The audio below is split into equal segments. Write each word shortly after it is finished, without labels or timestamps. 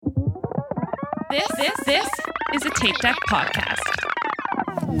This is a Tape Deck podcast.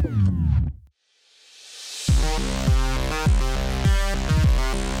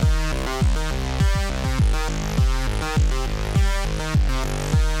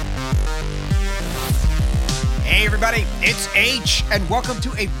 Hey everybody, it's H, and welcome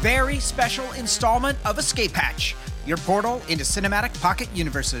to a very special installment of Escape Hatch, your portal into cinematic pocket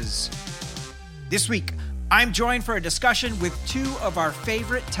universes. This week, I'm joined for a discussion with two of our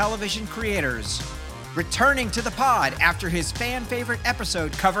favorite television creators. Returning to the pod after his fan-favorite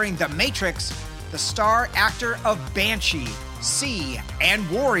episode covering The Matrix, the star actor of Banshee, Sea, and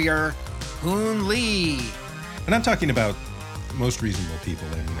Warrior, Hoon Lee. And I'm talking about most reasonable people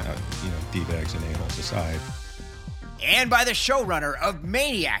and, D-bags and a-holes aside. And by the showrunner of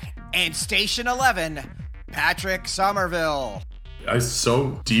Maniac and Station 11, Patrick Somerville. I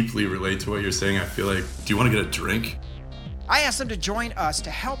so deeply relate to what you're saying. I feel like, do you want to get a drink? I asked them to join us to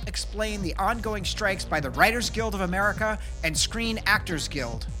help explain the ongoing strikes by the Writers Guild of America and Screen Actors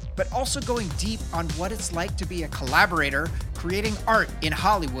Guild, but also going deep on what it's like to be a collaborator creating art in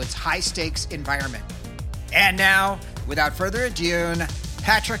Hollywood's high-stakes environment. And now, without further ado,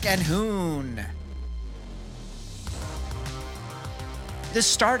 Patrick and Hoon. This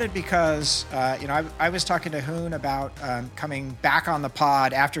started because, I was talking to Hoon about coming back on the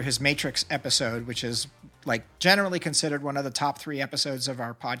pod after his Matrix episode, which is like generally considered one of the top 3 episodes of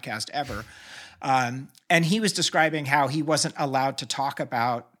our podcast ever. And he was describing how he wasn't allowed to talk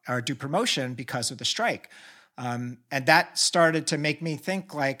about or do promotion because of the strike. And that started to make me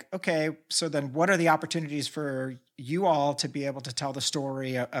think like, okay, so then what are the opportunities for you all to be able to tell the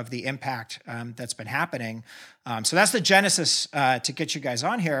story of the impact that's been happening? So that's the genesis to get you guys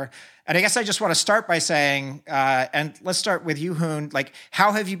on here. And I guess I just want to start by saying, and let's start with you, Hoon, like,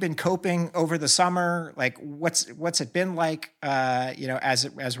 how have you been coping over the summer? Like, what's it been like,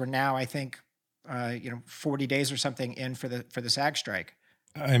 as we're now, I think, 40 days or something in for the SAG strike?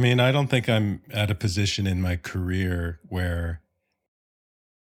 I mean, I don't think I'm at a position in my career where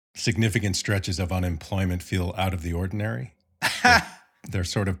significant stretches of unemployment feel out of the ordinary. They're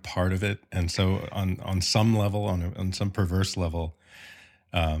sort of part of it. And so on some level, on some perverse level,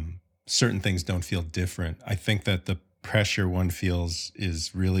 certain things don't feel different. I think that the pressure one feels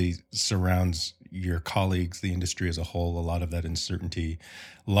is really surrounds your colleagues, the industry as a whole, a lot of that uncertainty,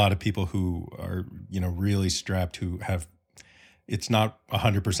 a lot of people who are, really strapped, who have, it's not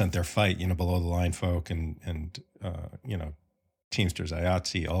 100% their fight, below the line folk and Teamsters,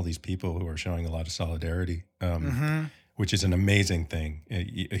 IATSE, all these people who are showing a lot of solidarity, which is an amazing thing,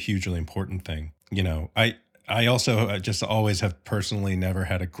 a hugely important thing. I also just always have personally never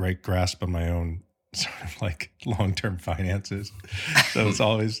had a great grasp of my own sort of like long-term finances. So it's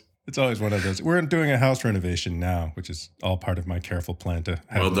always one of those. We're doing a house renovation now, which is all part of my careful plan to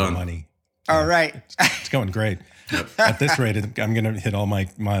have more money. All right. It's going great. At this rate, I'm going to hit all my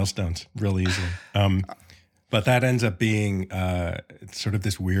milestones real easily. But that ends up being sort of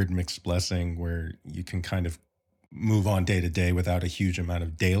this weird mixed blessing where you can kind of move on day to day without a huge amount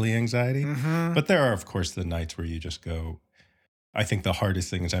of daily anxiety. Mm-hmm. But there are, of course, the nights where you just go, I think the hardest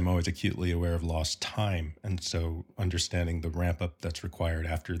thing is I'm always acutely aware of lost time. And so understanding the ramp up that's required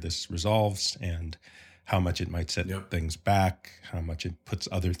after this resolves and how much it might set things back, how much it puts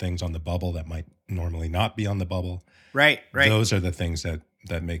other things on the bubble that might normally not be on the bubble. Right. Those are the things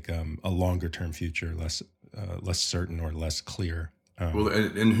that make a longer term future less certain or less clear. Well,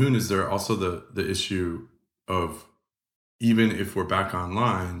 and Hoon, is there also the issue of, even if we're back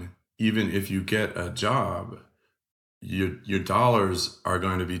online, even if you get a job, your dollars are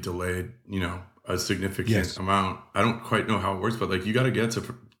going to be delayed, a significant amount. I don't quite know how it works, but like you got to get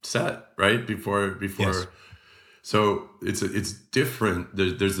to set right before. Yes. So it's different.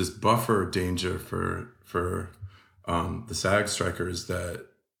 There's this buffer danger for the SAG strikers that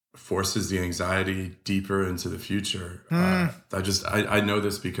forces the anxiety deeper into the future. I know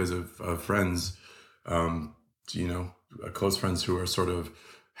this because of friends, close friends who are sort of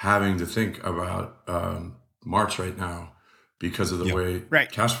having to think about March right now because of the way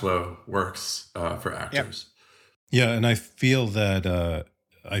cash flow works for actors. Yeah, and I feel that the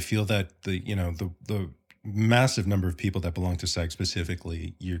massive number of people that belong to SAG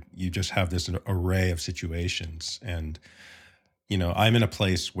specifically, you just have this array of situations, and I'm in a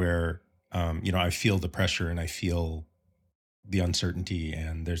place where I feel the pressure and I feel the uncertainty,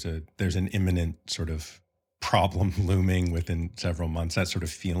 and there's an imminent sort of problem looming within several months. That sort of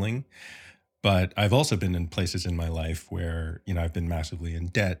feeling, But I've also been in places in my life where, I've been massively in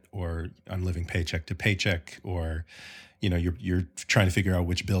debt, or I'm living paycheck to paycheck, or, you're trying to figure out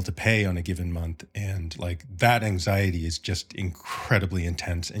which bill to pay on a given month. And like that anxiety is just incredibly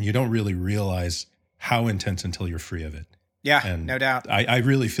intense. And you don't really realize how intense until you're free of it. Yeah, And no doubt. I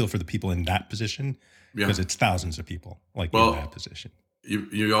really feel for the people in that position, because it's thousands of people in that position.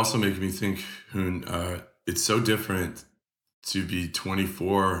 You also make me think, Hoon, it's so different to be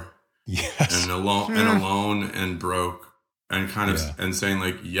 24 yes. and alone and broke and kind of and saying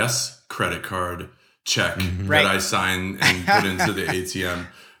like, yes, credit card check that I sign and put into the ATM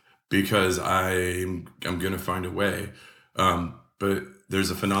because I'm going to find a way. But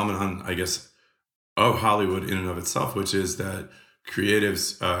there's a phenomenon, I guess, of Hollywood in and of itself, which is that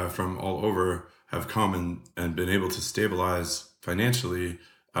creatives from all over have come and been able to stabilize financially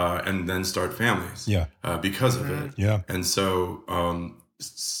and then start families because of it. Yeah. And so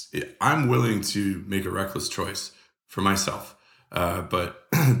I'm willing to make a reckless choice for myself. But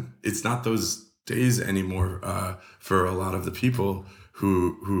it's not those days anymore for a lot of the people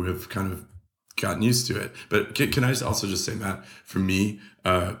who have kind of gotten used to it. But can I also just say, Matt, for me,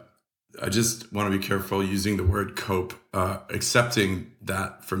 I just want to be careful using the word cope, accepting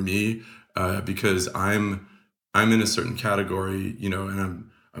that for me, because I'm in a certain category,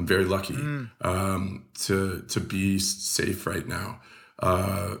 and I'm very lucky to be safe right now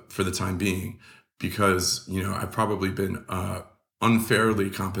for the time being, because I've probably been unfairly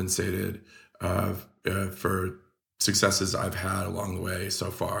compensated for successes I've had along the way so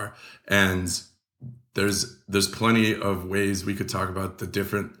far, and there's plenty of ways we could talk about the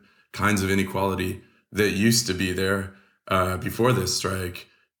different kinds of inequality that used to be there before this strike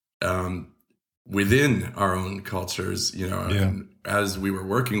within our own cultures, and as we were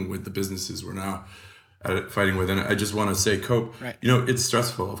working with the businesses we're now fighting with. And I just want to say, cope, it's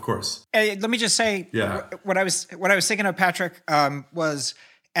stressful, of course. Let me just say, what I was thinking of, Patrick, was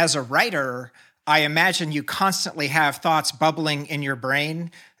as a writer, I imagine you constantly have thoughts bubbling in your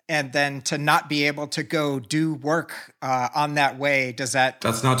brain, and then to not be able to go do work on that way, that's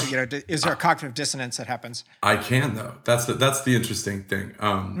not, is there a cognitive dissonance that happens? I can, though. That's the interesting thing.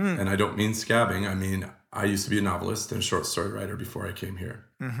 And I don't mean scabbing. I mean, I used to be a novelist and a short story writer before I came here.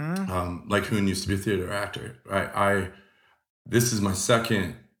 Like Hoon used to be a theater actor. This is my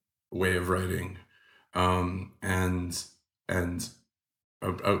second way of writing. And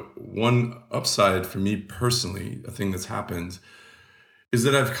one upside for me personally, a thing that's happened, is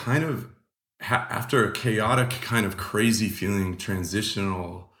that I've kind of, after a chaotic kind of crazy feeling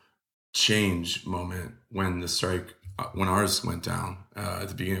transitional change moment when the strike, when ours went down at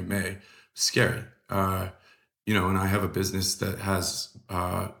the beginning of May, scary. And I have a business that has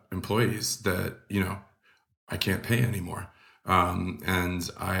employees that, I can't pay anymore. And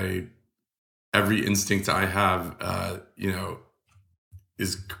every instinct I have,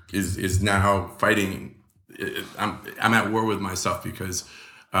 is now fighting. I'm at war with myself because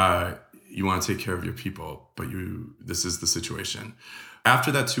you want to take care of your people, but this is the situation.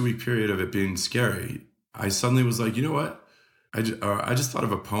 After that 2-week period of it being scary, I suddenly was like, you know what? I just thought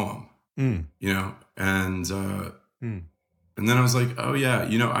of a poem, and then I was like, oh yeah,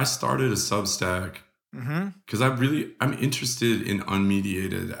 I started a Substack because I'm interested in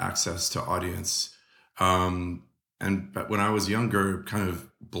unmediated access to audience. But when I was younger, kind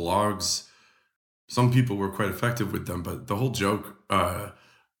of blogs, some people were quite effective with them, but the whole joke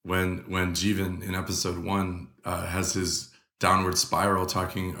when Jeevan in episode 1 has his downward spiral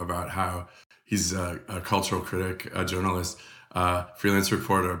talking about how he's a cultural critic, a journalist, freelance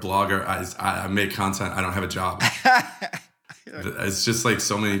reporter, blogger. I make content. I don't have a job. It's just like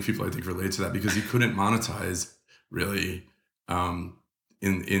so many people I think relate to that because he couldn't monetize really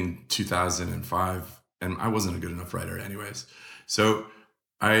in 2005, and I wasn't a good enough writer anyways. So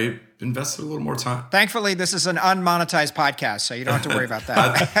I invested a little more time. Thankfully, this is an unmonetized podcast, so you don't have to worry about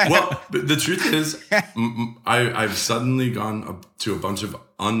that. Well, but the truth is, I've suddenly gone up to a bunch of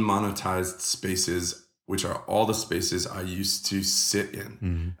unmonetized spaces, which are all the spaces I used to sit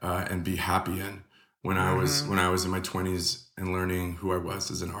in and be happy in when I was in my 20s and learning who I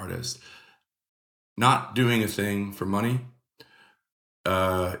was as an artist. Not doing a thing for money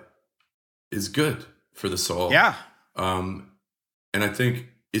is good for the soul. Yeah. And I think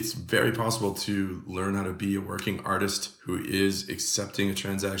it's very possible to learn how to be a working artist who is accepting a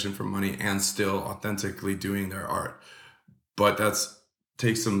transaction for money and still authentically doing their art. But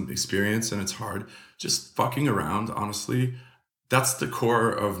takes some experience and it's hard. Just fucking around, honestly. That's the core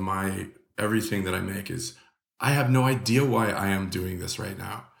of my everything that I make is I have no idea why I am doing this right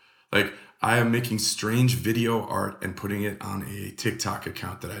now. Like I am making strange video art and putting it on a TikTok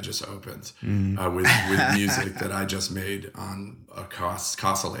account that I just opened with music that I just made on a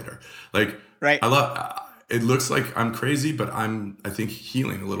Cosolator. Like, right. I love. It looks like I'm crazy, but I think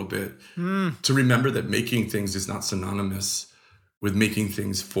healing a little bit to remember that making things is not synonymous with making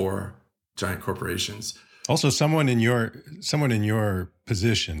things for giant corporations. Also, someone in your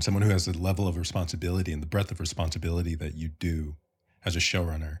position, someone who has the level of responsibility and the breadth of responsibility that you do as a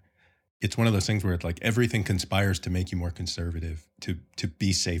showrunner, it's one of those things where it's like everything conspires to make you more conservative, to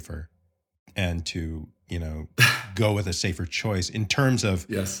be safer, and to go with a safer choice in terms of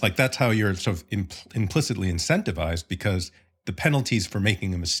like that's how you're sort of implicitly incentivized, because the penalties for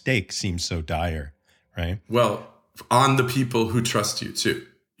making a mistake seem so dire, right? Well, on the people who trust you too.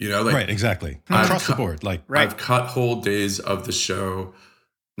 Like, right, exactly. Across the board. Like, I've cut whole days of the show,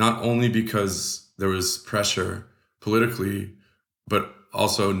 not only because there was pressure politically, but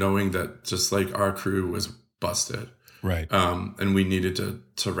also knowing that just like our crew was busted. Right. And we needed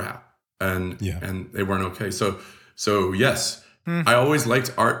to wrap and they weren't okay. So yes, I always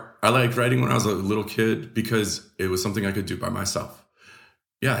liked art. I liked writing when I was a little kid because it was something I could do by myself.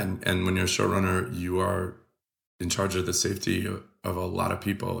 Yeah. And when you're a showrunner, you are in charge of the safety of a lot of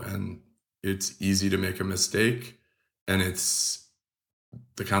people, and it's easy to make a mistake, and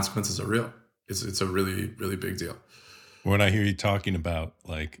the consequences are real. It's a really, really big deal. When I hear you talking about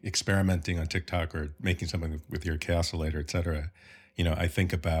like experimenting on TikTok or making something with your Cosolator, et cetera, I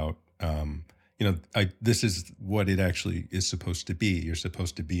think about, this is what it actually is supposed to be. You're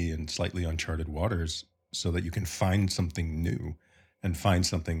supposed to be in slightly uncharted waters so that you can find something new and find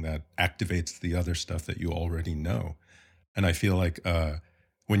something that activates the other stuff that you already know. And I feel like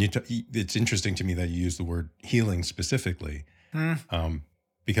when it's interesting to me that you use the word healing specifically,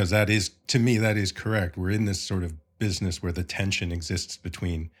 because that is correct. We're in this sort of business where the tension exists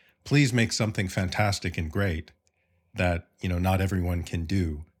between please make something fantastic and great that not everyone can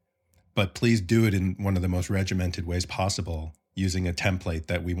do, but please do it in one of the most regimented ways possible using a template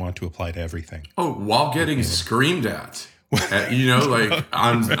that we want to apply to everything. Oh, while getting screamed at. Like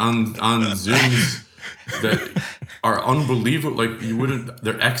on Zooms that are unbelievable. Like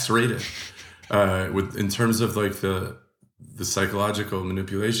they're X-rated in terms of like the psychological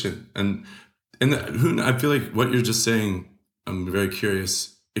manipulation and Hoon, I feel like what you're just saying, I'm very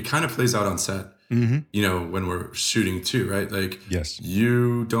curious. It kind of plays out on set, when we're shooting too, right? Like, yes,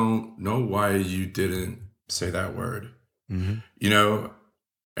 you don't know why you didn't say that word, and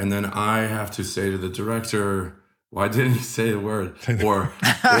then I have to say to the director, why didn't he say the word?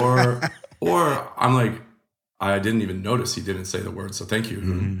 Or I'm like, I didn't even notice he didn't say the word. So thank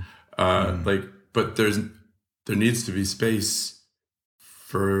you. But there needs to be space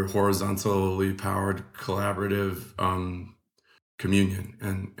for horizontally powered collaborative communion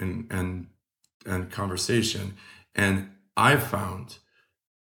and conversation. And I've found,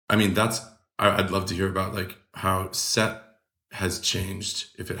 I'd love to hear about like how set has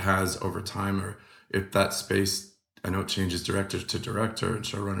changed, if it has over time, or if that space, I know it changes director to director and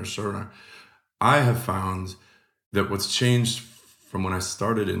showrunner. I have found that what's changed from when I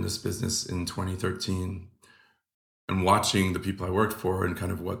started in this business in 2013 and watching the people I worked for and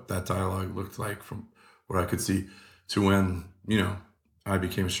kind of what that dialogue looked like from what I could see to when, I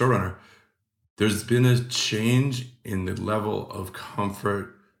became a showrunner, there's been a change in the level of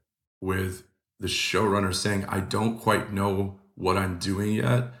comfort with the showrunner saying, I don't quite know what I'm doing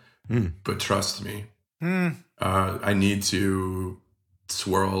yet, but trust me. I need to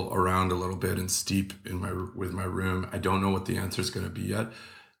swirl around a little bit and steep with my room. I don't know what the answer is going to be yet.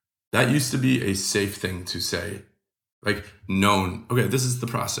 That used to be a safe thing to say, like known. Okay, this is the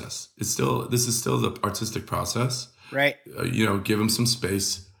process. This is still the artistic process, right? Give them some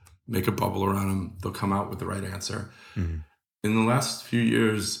space, make a bubble around them. They'll come out with the right answer. Mm-hmm. In the last few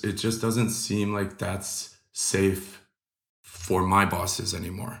years, it just doesn't seem like that's safe for my bosses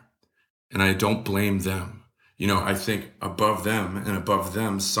anymore. And I don't blame them. I think above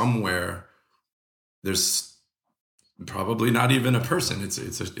them somewhere, there's probably not even a person. It's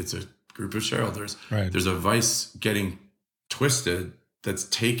a group of shareholders. Right. There's a vice getting twisted that's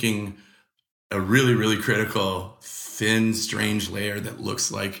taking a really, really critical, thin, strange layer that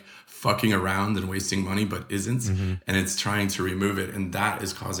looks like fucking around and wasting money, but isn't. Mm-hmm. And it's trying to remove it. And that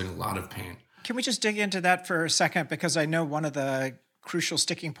is causing a lot of pain. Can we just dig into that for a second? Because I know one of the crucial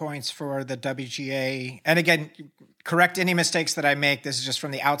sticking points for the WGA, and again, correct any mistakes that I make, this is just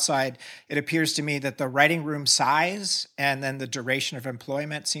from the outside, it appears to me that the writing room size and then the duration of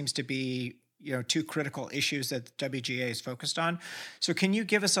employment seems to be two critical issues that the WGA is focused on. So can you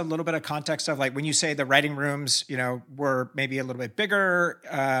give us a little bit of context of like when you say the writing rooms, were maybe a little bit bigger,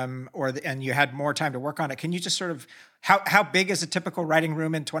 and you had more time to work on it? Can you just sort of how big is a typical writing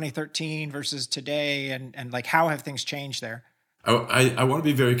room in 2013 versus today, and like how have things changed there? I want to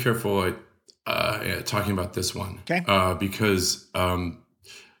be very careful talking about this one, okay? Because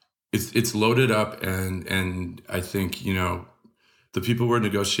it's loaded up, and I think the people we're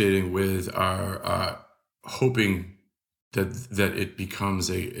negotiating with are hoping that it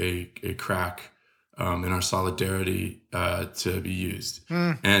becomes a crack in our solidarity to be used.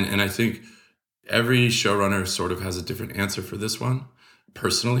 And I think every showrunner sort of has a different answer for this one,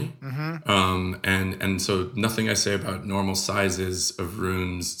 personally. And so nothing I say about normal sizes of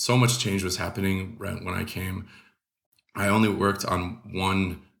rooms, so much change was happening right when I came. I only worked on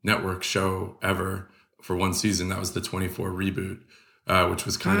one network show ever for one season. That was the 24 reboot. Which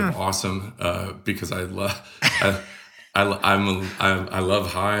was kind of awesome because I love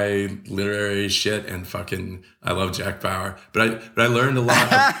high literary shit and I love Jack Bauer. But I learned a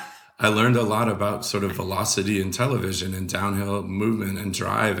lot. I learned a lot about sort of velocity in television and downhill movement and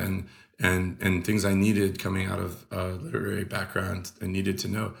drive and things I needed coming out of a literary background. I needed to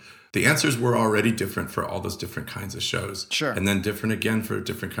know. The answers were already different for all those different kinds of shows. Sure. And then different again for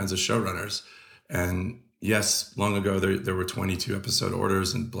different kinds of showrunners. And yes, long ago there were 22 episode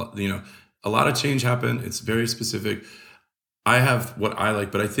orders, and a lot of change happened. It's very specific. I have what I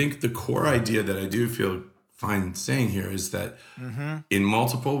like, but I think the core idea that I do feel fine saying here is that in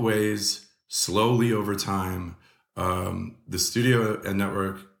multiple ways, slowly over time, the studio and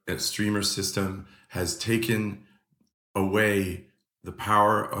network and streamer system has taken away the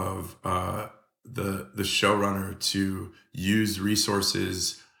power of the showrunner to use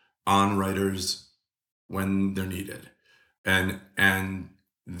resources on writers when they're needed, and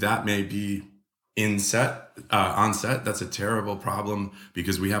that may be on set. That's a terrible problem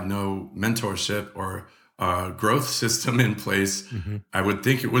because we have no mentorship or growth system in place. I would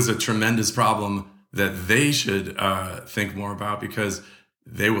think it was a tremendous problem that they should think more about, because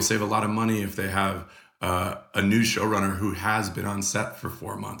they will save a lot of money if they have a new showrunner who has been on set for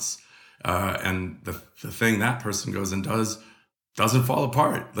 4 months, and the thing that person goes and doesn't fall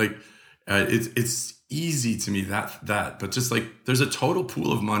apart. Like it's easy to me that but just like there's a total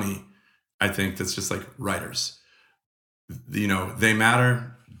pool of money, I think, that's just like writers. They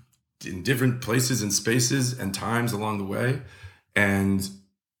matter in different places and spaces and times along the way, and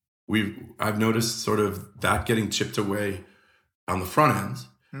I've noticed sort of that getting chipped away on the front end.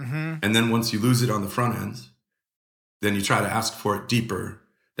 And then once you lose it on the front end, then you try to ask for it deeper.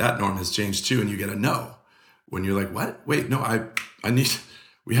 That norm has changed too, and you get a no when you're like, what? Wait, no,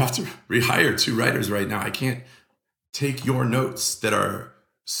 we have to rehire 2 writers right now. I can't take your notes that are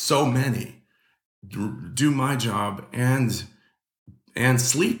so many, do my job and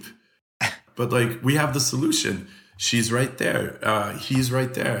sleep. But like, we have the solution. She's right there. He's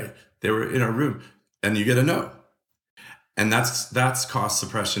right there. They were in our room, and you get a no. And that's cost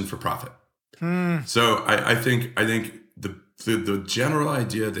suppression for profit. So I think the general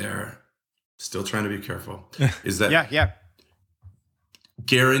idea there, still trying to be careful, is that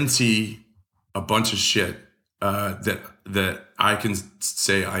guarantee a bunch of shit that I can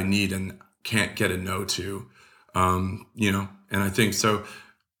say I need and can't get a no to, and I think so.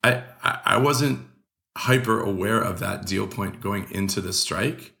 I wasn't hyper aware of that deal point going into the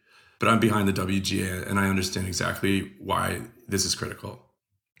strike, but I'm behind the WGA and I understand exactly why this is critical.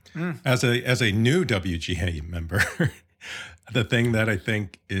 As a new WGA member, the thing that I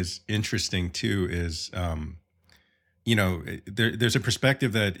think is interesting too is, there's a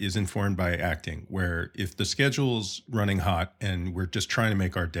perspective that is informed by acting, where if the schedule's running hot and we're just trying to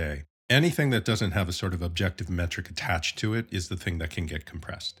make our day, anything that doesn't have a sort of objective metric attached to it is the thing that can get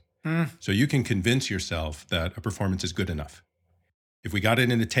compressed. So you can convince yourself that a performance is good enough. If we got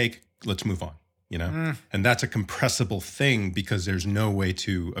it in a take, let's move on, And that's a compressible thing because there's no way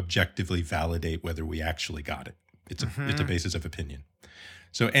to objectively validate whether we actually got it. It's a basis of opinion.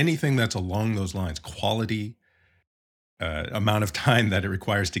 So anything that's along those lines, quality, amount of time that it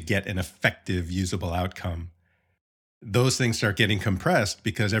requires to get an effective, usable outcome, those things start getting compressed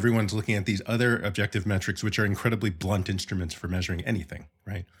because everyone's looking at these other objective metrics, which are incredibly blunt instruments for measuring anything,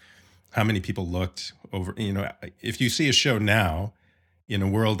 right? How many people looked over, if you see a show now in a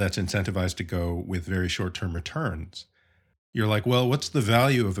world that's incentivized to go with very short-term returns, you're like, well, what's the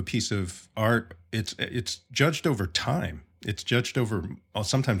value of a piece of art? It's judged over time. It's judged over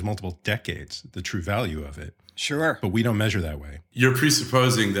sometimes multiple decades, the true value of it. Sure. But we don't measure that way. You're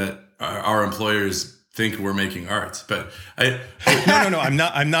presupposing that our employers think we're making art. But no, I'm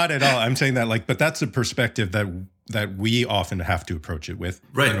not at all. I'm saying that but that's a perspective that we often have to approach it with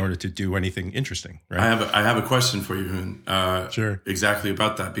in order to do anything interesting. Right. I have a question for you, Hoon. Sure. Exactly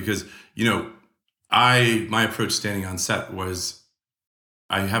about that, because my approach standing on set was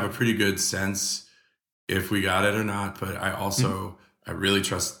I have a pretty good sense if we got it or not, but I also I really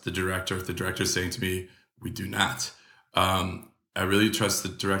trust the director. If the director's saying to me, we do not. I really trust the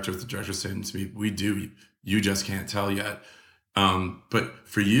director. If the director's saying to me, we do, you just can't tell yet. But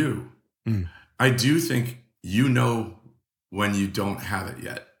for you, I do think when you don't have it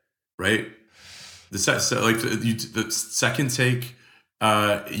yet, right? The second take,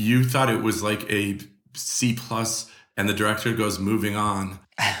 you thought it was like a C+, and the director goes moving on.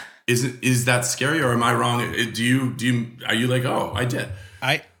 Is that scary, or am I wrong? Are you like, oh, I did?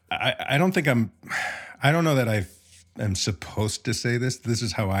 I don't think I don't know that I am supposed to say this. This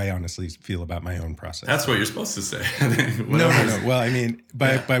is how I honestly feel about my own process. That's what you're supposed to say. No. Well, I mean,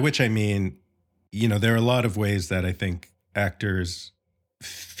 by which I mean, there are a lot of ways that I think actors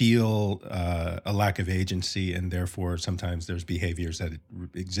feel a lack of agency, and therefore sometimes there's behaviors that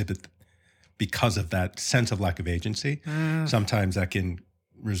exhibit because of that sense of lack of agency. Sometimes that can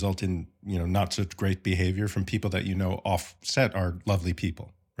result in not such great behavior from people that off set are lovely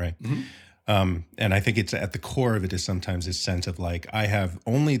people, right? And I think it's at the core of it is sometimes this sense of like, I have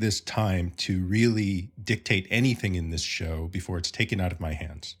only this time to really dictate anything in this show before it's taken out of my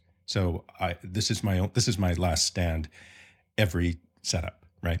hands. So this is my last stand every setup,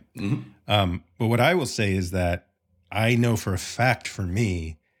 right? But what I will say is that I know for a fact for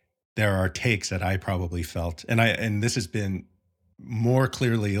me, there are takes that I probably felt, and this has been more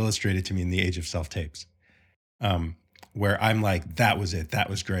clearly illustrated to me in the age of self-tapes, where I'm like, that was it. That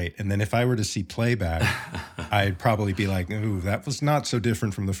was great. And then if I were to see playback, I'd probably be like, ooh, that was not so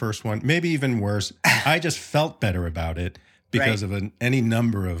different from the first one. Maybe even worse. I just felt better about it because of any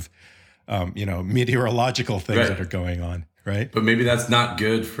number of, meteorological things that are going on. Right. But maybe that's not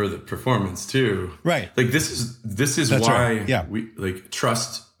good for the performance too. Right. Like this is that's why we like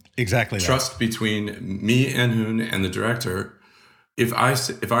trust. Exactly. Trust between me and Hoon and the director.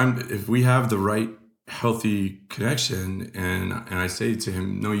 If we have the right healthy connection and I say to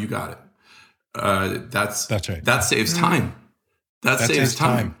him, no, you got it. That's right. That saves time. That saves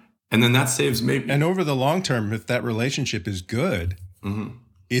time. And then that saves maybe. And over the long term, if that relationship is good,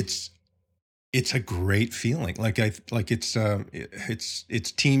 it's a great feeling. It's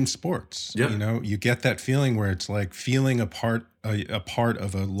team sports. Yep. You get that feeling where it's like feeling a part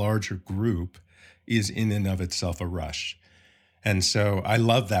of a larger group is in and of itself a rush. And so I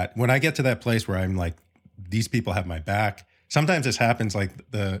love that. When I get to that place where I'm like, these people have my back. Sometimes this happens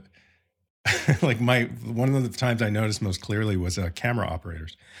one of the times I noticed most clearly was camera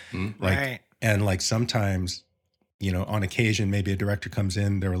operators. And like sometimes, on occasion, maybe a director comes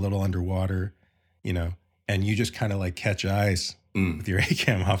in, they're a little underwater, and you just kind of like catch eyes with your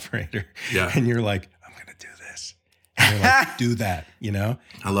A-cam operator. Yeah. And you're like, I'm going to do this. And you're like, do that,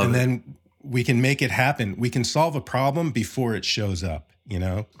 I love it. And then we can make it happen. We can solve a problem before it shows up, I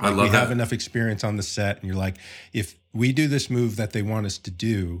love that. We have enough experience on the set, and you're like, if we do this move that they want us to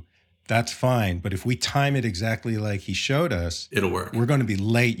do, that's fine. But if we time it exactly like he showed us, it'll work. We're going to be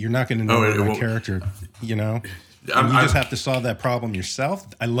late. You're not going to know my character, You just have to solve that problem yourself.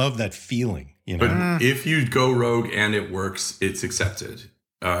 I love that feeling, But if you go rogue and it works, it's accepted,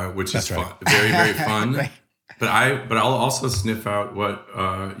 which is fun. Very, very fun. Right. But I'll also sniff out what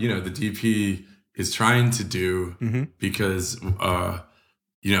the DP is trying to do because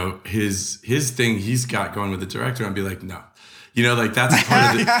his thing he's got going with the director, and be like, no, that's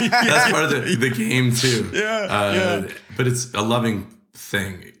part of that's part of the game too. But it's a loving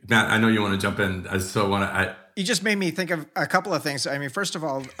thing. Matt, I know you want to jump in. I still want to. You just made me think of a couple of things. I mean, first of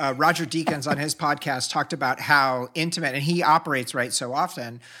all, Roger Deakins on his podcast talked about how intimate, and he operates so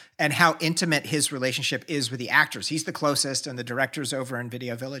often, and how intimate his relationship is with the actors. He's the closest, and the director's over in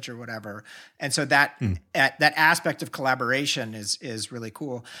Video Village or whatever. And so that aspect of collaboration is really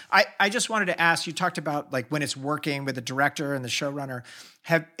cool. I just wanted to ask, you talked about like when it's working with the director and the showrunner.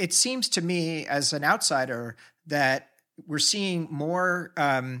 It seems to me as an outsider that we're seeing more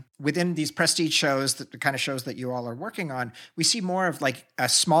within these prestige shows, the kind of shows that you all are working on. We see more of like a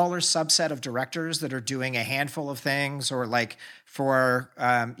smaller subset of directors that are doing a handful of things, or like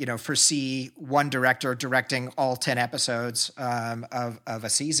foresee one director directing all 10 episodes of a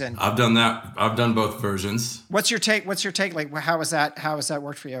season. I've done that. I've done both versions. What's your take? Like, how has that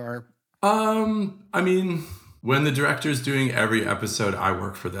worked for you? Or I mean, when the director's doing every episode, I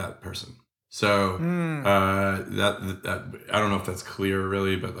work for that person. So that I don't know if that's clear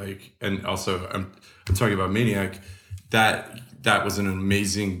really, but like, and also I'm talking about Maniac. That was an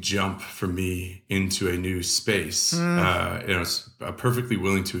amazing jump for me into a new space. I was perfectly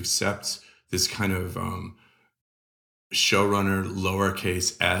willing to accept this kind of showrunner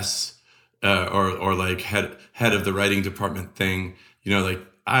lowercase s or like head of the writing department thing. Like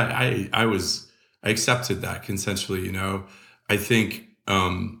I accepted that consensually. I think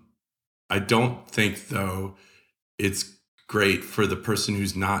I don't think though it's great for the person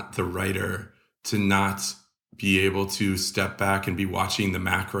who's not the writer to not be able to step back and be watching the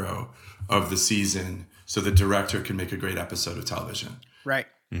macro of the season so the director can make a great episode of television. Right.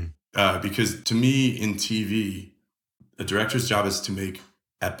 Because to me in TV, a director's job is to make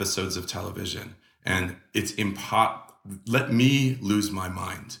episodes of television. And it's let me lose my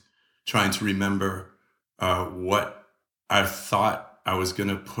mind trying to remember what I thought I was going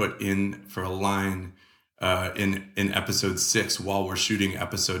to put in for a line in episode 6 while we're shooting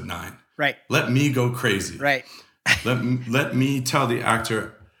episode 9. Right. Let me go crazy. Right. let me tell the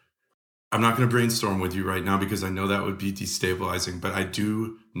actor, I'm not going to brainstorm with you right now because I know that would be destabilizing, but I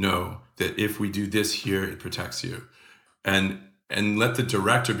do know that if we do this here, it protects you. And let the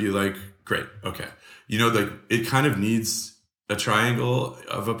director be like, great, okay. Like it kind of needs a triangle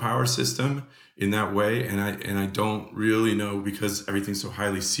of a power system in that way. And I don't really know, because everything's so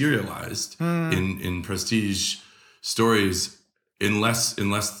highly serialized in prestige stories, unless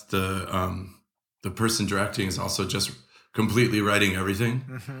the person directing is also just completely writing everything.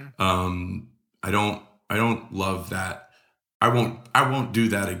 I don't love that. I won't do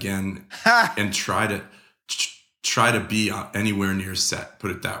that again and try to be anywhere near set,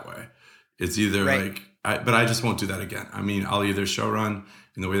 put it that way. It's either but I just won't do that again. I mean, I'll either showrun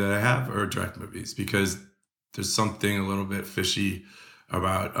in the way that I have or direct movies, because there's something a little bit fishy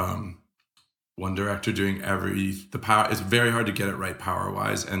about one director doing the power. It's very hard to get it right power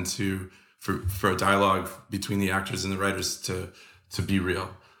wise, and for a dialogue between the actors and the writers to be real.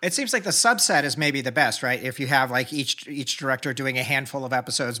 It seems like the subset is maybe the best, right? If you have like each director doing a handful of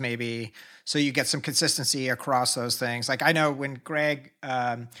episodes, maybe, so you get some consistency across those things. Like I know when Greg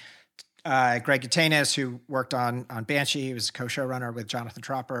Gutanis, who worked on Banshee, he was a co-showrunner with Jonathan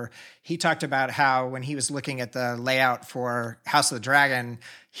Tropper. He talked about how when he was looking at the layout for House of the Dragon,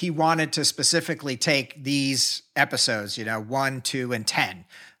 he wanted to specifically take these episodes, 1, 2, and 10.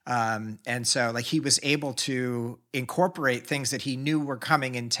 And so like he was able to incorporate things that he knew were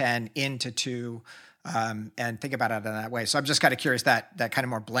coming in 10 into 2, and think about it in that way. So I'm just kind of curious that kind of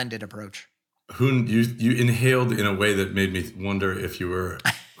more blended approach. Hoon, you inhaled in a way that made me wonder if you were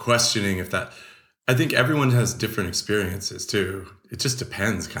questioning if that. I think everyone has different experiences too. It just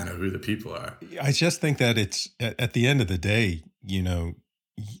depends kind of who the people are. I just think that it's at the end of the day, you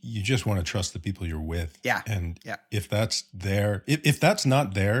just want to trust the people you're with. Yeah. And if that's there, if that's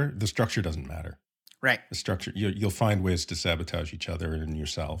not there, the structure doesn't matter. Right. The structure, you'll find ways to sabotage each other and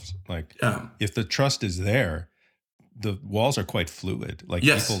yourselves. Like if the trust is there, the walls are quite fluid. Like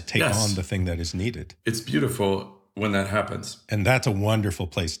people take on the thing that is needed. It's beautiful when that happens. And that's a wonderful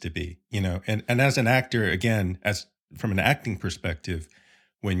place to be, and as an actor, again, from an acting perspective,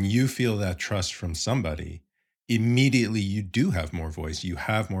 when you feel that trust from somebody, immediately you do have more voice, you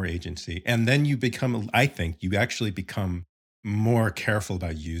have more agency. And then you actually become more careful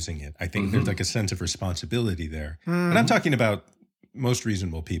about using it. I think there's like a sense of responsibility there. And I'm talking about most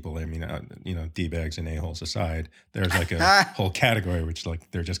reasonable people. I mean, D-bags and a-holes aside, there's like a whole category which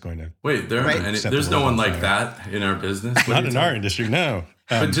like they're just going to wait. There's no one like that in our business. Not in our industry, no.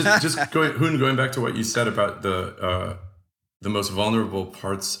 But just going back to what you said about the most vulnerable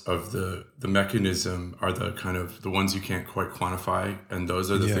parts of the mechanism are the kind of the ones you can't quite quantify, and those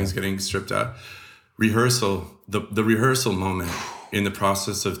are the things getting stripped out. Rehearsal, the rehearsal moment in the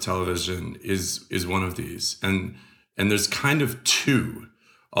process of television is one of these, and there's kind of two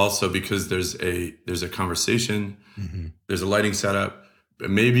also, because there's a conversation, there's a lighting setup,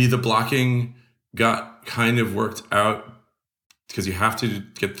 maybe the blocking got kind of worked out because you have to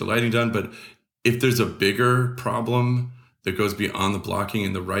get the lighting done, but if there's a bigger problem that goes beyond the blocking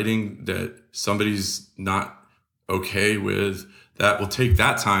and the writing that somebody's not okay with, that will take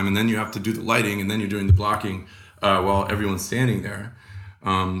that time, and then you have to do the lighting, and then you're doing the blocking while everyone's standing there,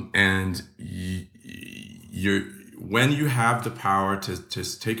 and when you have the power to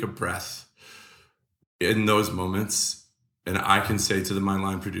just take a breath in those moments, and I can say to my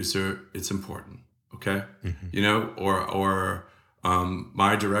line producer, it's important, okay? Or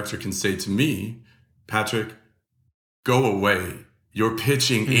my director can say to me, Patrick, go away you're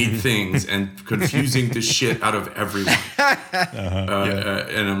pitching 8 things and confusing the shit out of everyone.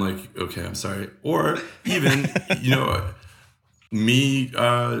 And I'm like, okay, I'm sorry. Or even, me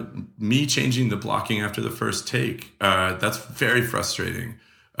changing the blocking after the first take. That's very frustrating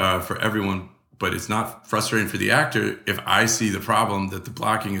for everyone, but it's not frustrating for the actor if I see the problem that the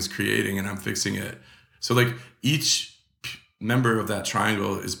blocking is creating and I'm fixing it. So like each member of that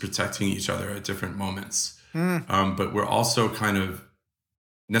triangle is protecting each other at different moments. But we're also kind of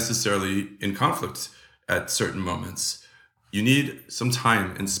necessarily in conflict at certain moments. You need some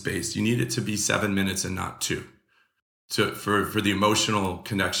time and space. You need it to be 7 minutes and not 2 for the emotional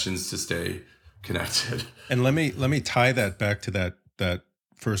connections to stay connected. And let me tie that back to that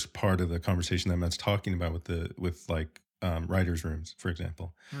first part of the conversation that Matt's talking about with writers' rooms, for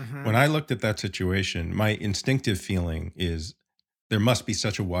example. When I looked at that situation, my instinctive feeling is there must be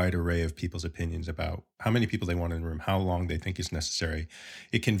such a wide array of people's opinions about how many people they want in the room, how long they think is necessary.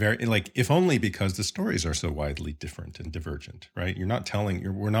 It can vary, if only because the stories are so widely different and divergent, right?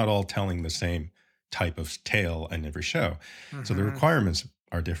 We're not all telling the same type of tale in every show. So the requirements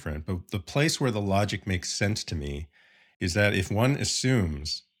are different. But the place where the logic makes sense to me is that if one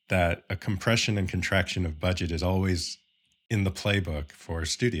assumes that a compression and contraction of budget is always in the playbook for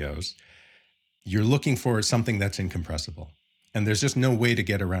studios, you're looking for something that's incompressible. And there's just no way to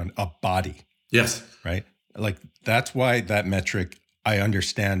get around a body. Yes. Right? That's why that metric, I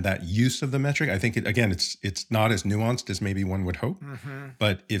understand that use of the metric. I think, it's not as nuanced as maybe one would hope.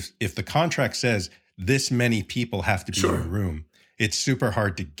 But if the contract says this many people have to be in a room, it's super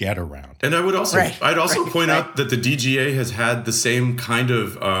hard to get around. And I would also, point out that the DGA has had the same kind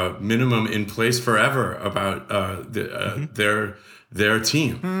of minimum in place forever about their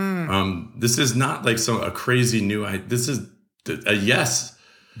team. This is not like a crazy new. This is a yes.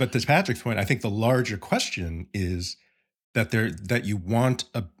 But to Patrick's point, I think the larger question is that you want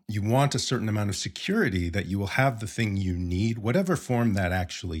a certain amount of security that you will have the thing you need, whatever form that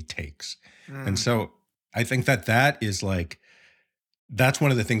actually takes. And so I think that is that's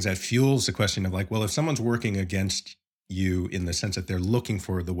one of the things that fuels the question of if someone's working against you in the sense that they're looking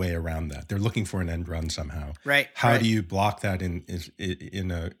for the way around that, they're looking for an end run somehow. Right. How do you block that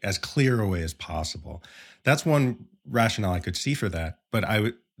in a as clear a way as possible? That's one rationale I could see for that. But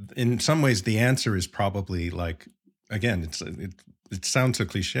in some ways, the answer is probably it sounds so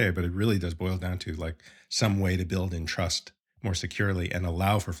cliche, but it really does boil down to some way to build in trust more securely and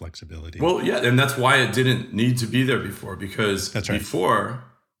allow for flexibility. Well, yeah, and that's why it didn't need to be there before, because before,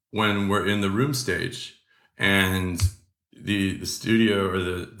 when we're in the room stage and the studio or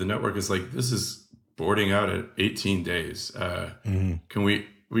the network is like, this is boarding out at 18 days. Can we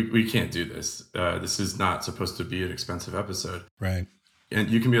can't do this. This is not supposed to be an expensive episode. Right. And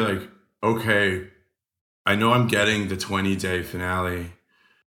you can be like, okay, I know I'm getting the 20-day finale.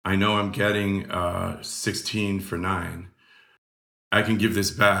 I know I'm getting 16 for 9. I can give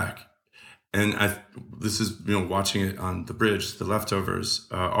this back. And this is, watching it on The Bridge, The Leftovers,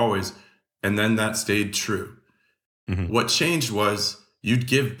 always. And then that stayed true. What changed was you'd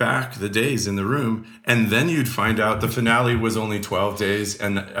give back the days in the room, and then you'd find out the finale was only 12 days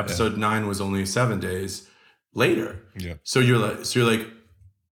and episode 9 was only 7 days later. Yeah. So you're like,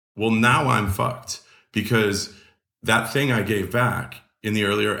 well, now I'm fucked, because that thing I gave back in the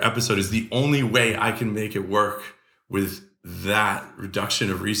earlier episode is the only way I can make it work with that reduction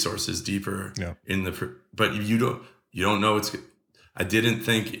of resources deeper in but you don't know I didn't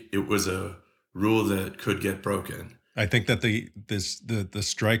think it was a rule that could get broken. I think that the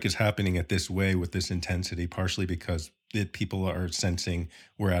strike is happening at this way with this intensity, partially because people are sensing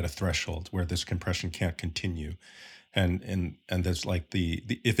we're at a threshold where this compression can't continue, and there's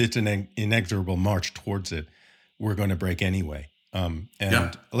if it's an inexorable march towards it, we're going to break anyway. When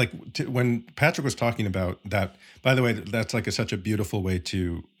Patrick was talking about that, by the way, that's such a beautiful way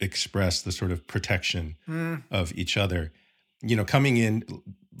to express the sort of protection of each other. Coming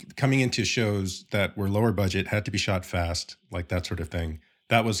into shows that were lower budget, had to be shot fast, that sort of thing.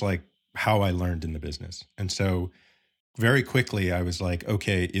 That was how I learned in the business. And so very quickly I was like,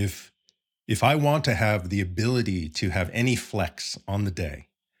 okay, if I want to have the ability to have any flex on the day,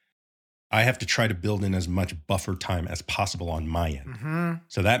 I have to try to build in as much buffer time as possible on my end.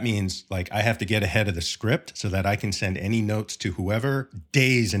 So that means I have to get ahead of the script so that I can send any notes to whoever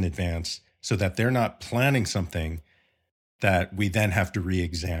days in advance so that they're not planning something that we then have to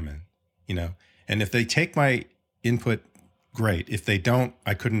re-examine, And if they take my input, great. If they don't,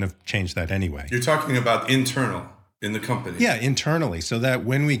 I couldn't have changed that anyway. You're talking about internal in the company. Yeah, internally, so that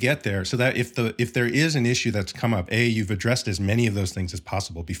when we get there, so that if there is an issue that's come up, you've addressed as many of those things as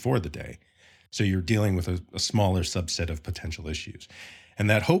possible before the day. So you're dealing with a smaller subset of potential issues. And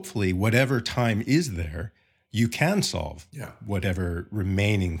that hopefully whatever time is there, you can solve whatever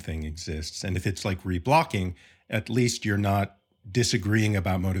remaining thing exists. And if it's like reblocking, at least you're not disagreeing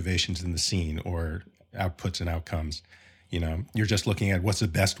about motivations in the scene or outputs and outcomes. You know, you're just looking at what's the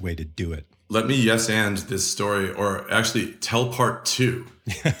best way to do it. Let me yes and this story, or actually tell part 2,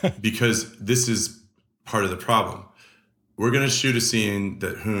 because this is part of the problem. We're going to shoot a scene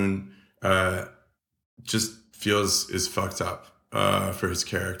that Hoon just feels is fucked up for his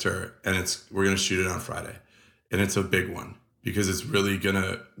character, and we're going to shoot it on Friday, and it's a big one because it's really going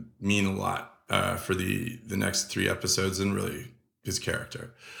to mean a lot for the next 3 episodes and really his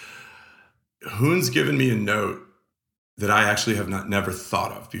character. Hoon's given me a note that I actually have never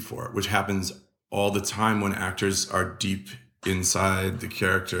thought of before, which happens all the time when actors are deep inside the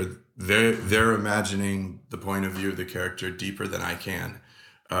character. They're imagining the point of view of the character deeper than I can,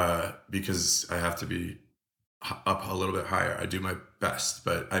 because I have to be up a little bit higher. I do my best,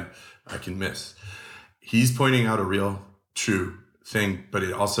 but I can miss. He's pointing out a real, true thing, but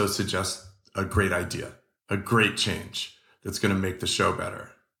it also suggests a great idea, a great change that's going to make the show better.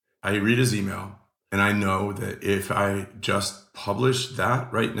 I read his email, and I know that if I just publish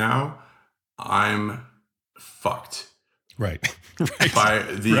that right now, I'm fucked. Right. By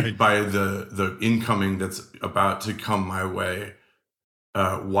the incoming that's about to come my way.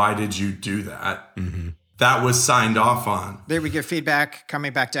 Why did you do that? Mm-hmm. That was signed off on. There we get feedback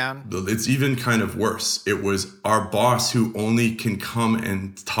coming back down. It's even kind of worse. It was our boss, who only can come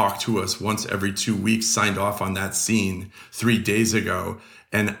and talk to us once every 2 weeks, signed off on that scene 3 days ago.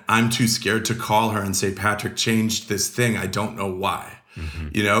 And I'm too scared to call her and say, Patrick changed this thing. I don't know why,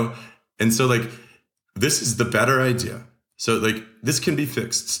 you know? And so like, this is the better idea. So like, this can be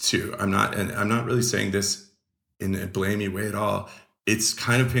fixed too. I'm not really saying this in a blamey way at all. It's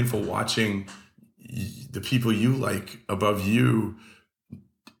kind of painful watching the people you like above you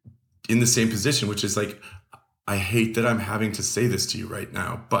in the same position, which is like, I hate that I'm having to say this to you right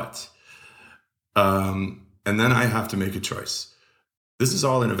now, but, and then I have to make a choice. This is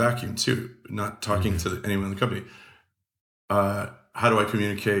all in a vacuum too, not talking to anyone in the company. How do I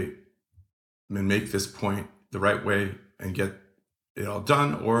communicate and make this point the right way and get it all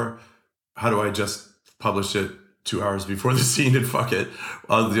done? Or how do I just publish it 2 hours before the scene and fuck it?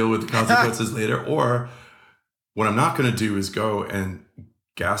 I'll deal with the consequences later. Or what I'm not going to do is go and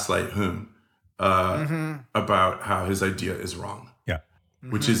gaslight Hoon about how his idea is wrong. Yeah.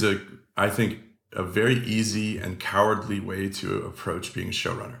 Which is I think, a very easy and cowardly way to approach being a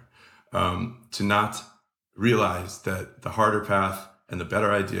showrunner. To not realize that the harder path and the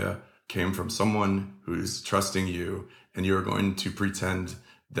better idea came from someone who's trusting you, and you're going to pretend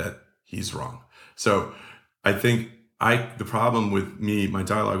that he's wrong. So I think the problem with my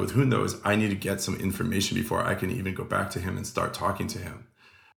dialogue with Hoon though, is I need to get some information before I can even go back to him and start talking to him.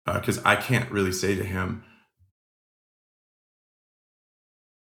 Because I can't really say to him,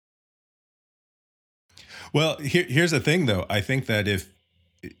 well, here's the thing, though. I think that if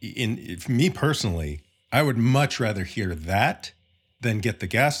me personally, I would much rather hear that than get the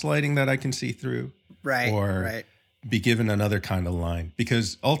gaslighting that I can see through, or be given another kind of line.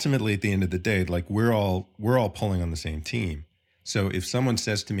 Because ultimately, at the end of the day, like we're all pulling on the same team. So if someone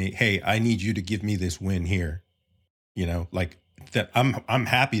says to me, "Hey, I need you to give me this win here," you know, like that, I'm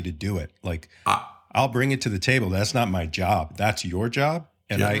happy to do it. Like I'll bring it to the table. That's not my job. That's your job.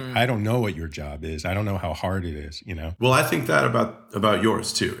 And I don't know what your job is. I don't know how hard it is, you know? Well, I think that about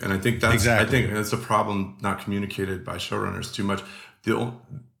yours too. And I think that's I think that's a problem not communicated by showrunners too much.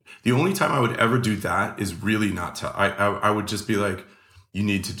 The only time I would ever do that is really not tell. I would just be like, you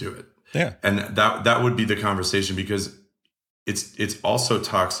need to do it. Yeah. And that would be the conversation, because it's also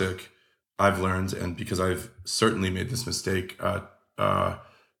toxic, I've learned, and because I've certainly made this mistake, trying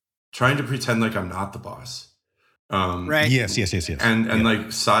to pretend like I'm not the boss. Yes. And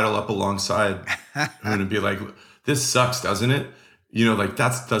like sidle up alongside Hoon and be like, this sucks, doesn't it? You know, like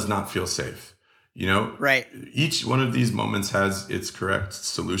does not feel safe, you know? Right. Each one of these moments has its correct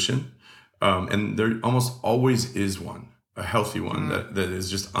solution. And there almost always is one, a healthy one that is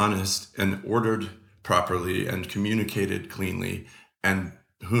just honest and ordered properly and communicated cleanly. And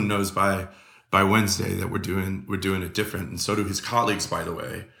who knows by Wednesday that we're doing it different. And so do his colleagues, by the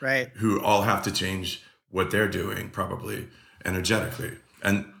way, right, who all have to change what they're doing, probably energetically.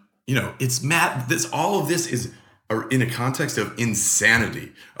 And, you know, it's mad. All of this is in a context of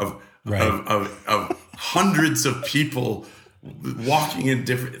insanity, of hundreds of people walking in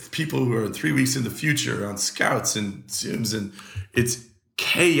different people who are 3 weeks in the future on scouts and Zooms, and it's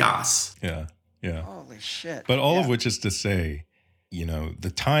chaos. Yeah. Holy shit. But all of which is to say, you know,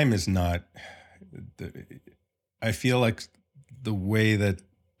 the time is not, I feel like the way that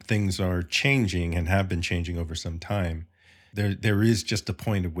things are changing and have been changing over some time, there is just a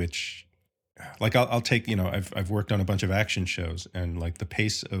point at which, like I'll take, I've worked on a bunch of action shows, and like the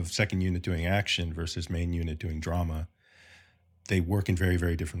pace of second unit doing action versus main unit doing drama, they work in very,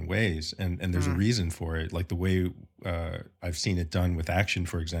 very different ways. And there's a reason for it. Like the way I've seen it done with action,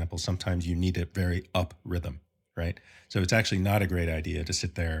 for example, sometimes you need a very up rhythm, right? So it's actually not a great idea to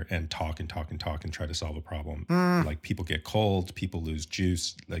sit there and talk and try to solve a problem. Like people get cold, people lose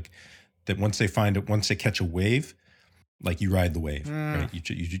juice. Like that once they catch a wave, like you ride the wave, right?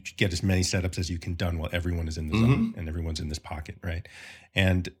 You get as many setups as you can done while everyone is in the zone and everyone's in this pocket, right?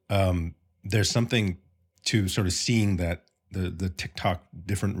 And there's something to sort of seeing that the TikTok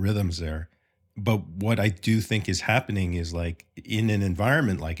different rhythms there. But what I do think is happening is like in an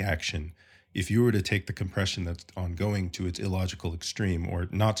environment like action, if you were to take the compression that's ongoing to its illogical extreme or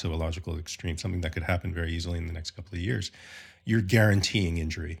not so illogical extreme, something that could happen very easily in the next couple of years, you're guaranteeing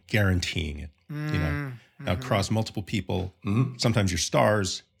injury, guaranteeing it, across multiple people, sometimes your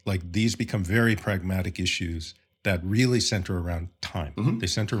stars. Like these become very pragmatic issues that really center around time. They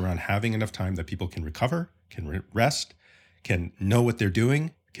center around having enough time that people can recover, can rest, can know what they're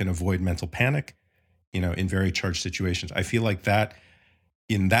doing, can avoid mental panic, in very charged situations. I feel like that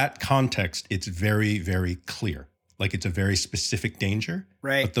in that context, it's very, very clear. Like it's a very specific danger.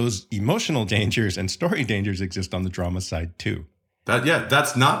 Right. But those emotional dangers and story dangers exist on the drama side too.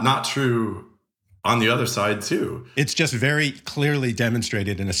 That's not true on the other side too. It's just very clearly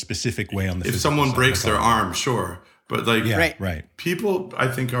demonstrated in a specific way on the If physical someone side. breaks their arm, sure. But like right. people, I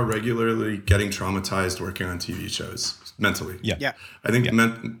think, are regularly getting traumatized working on TV shows mentally. Yeah. I think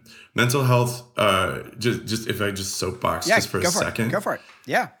mental health, just if I just soapbox just for a second. Go for it.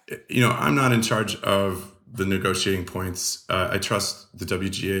 Yeah. I'm not in charge of the negotiating points. I trust the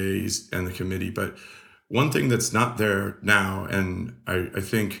WGAs and the committee. But one thing that's not there now, and I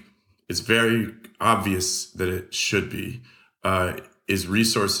think it's very obvious that it should be, is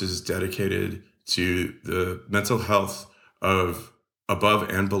resources dedicated to the mental health of above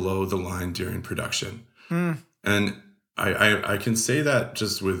and below the line during production. And I can say that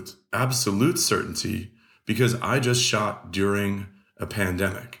just with absolute certainty because I just shot during a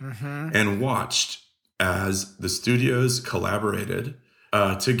pandemic and watched as the studios collaborated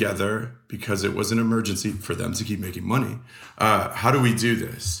together because it was an emergency for them to keep making money. How do we do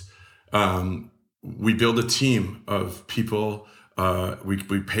this? We build a team of people.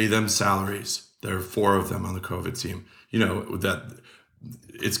 We pay them salaries. There are 4 of them on the COVID team. That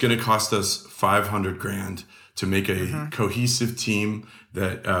it's going to cost us $500,000 to make a cohesive team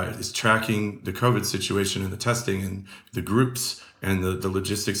that is tracking the COVID situation and the testing and the groups and the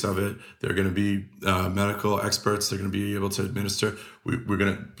logistics of it. They're going to be medical experts. They're going to be able to administer. We're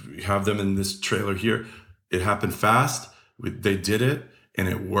going to have them in this trailer here. It happened fast. They did it and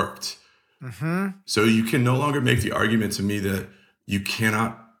it worked. So you can no longer make the argument to me that you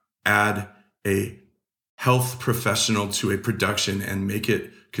cannot add a health professional to a production and make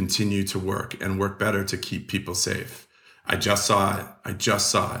it continue to work and work better to keep people safe. I just saw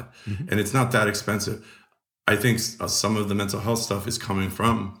it. And it's not that expensive. I think some of the mental health stuff is coming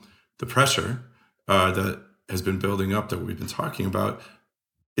from the pressure that has been building up that we've been talking about.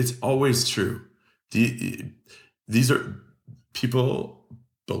 It's always true. These are people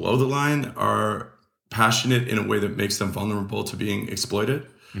below the line are passionate in a way that makes them vulnerable to being exploited.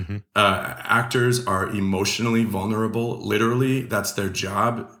 Actors are emotionally vulnerable. Literally, that's their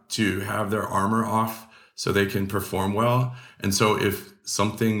job, to have their armor off so they can perform well. And so if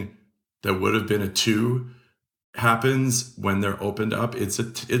something that would have been a 2 happens when they're opened up,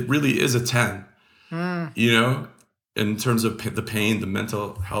 it really is a 10, in terms of the pain, the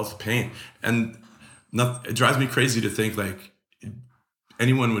mental health pain. And it drives me crazy to think like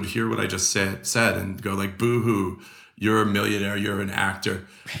anyone would hear what I just said and go like, boo-hoo, you're a millionaire, you're an actor,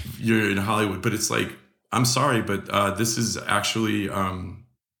 you're in Hollywood. But it's like, I'm sorry, but this is actually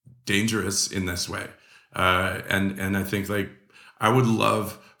dangerous in this way. And I think like I would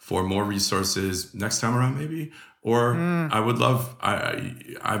love for more resources next time around maybe, or I would love,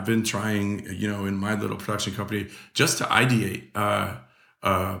 I've been trying, in my little production company just to ideate,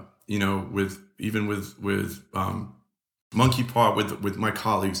 with Monkey Paw, with my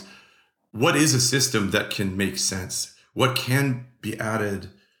colleagues, what is a system that can make sense? What can be added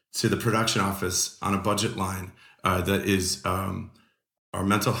to the production office on a budget line that is our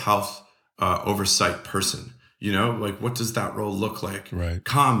mental health oversight person? Like what does that role look like? Right.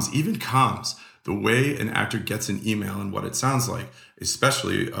 Comms, the way an actor gets an email and what it sounds like,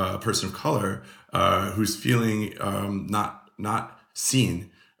 especially a person of color who's feeling not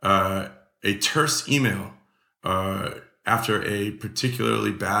seen a terse email after a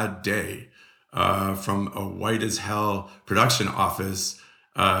particularly bad day from a white as hell production office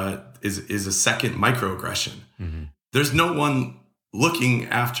is a second microaggression. Mm-hmm. There's no one looking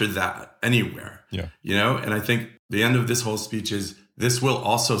after that anywhere. Yeah. You know, and I think the end of this whole speech is this will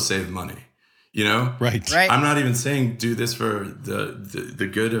also save money. You know, right. I'm not even saying do this for the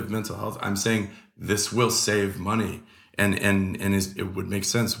good of mental health. I'm saying this will save money, and it would make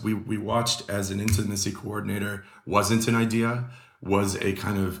sense. We watched as an intimacy coordinator wasn't an idea, was a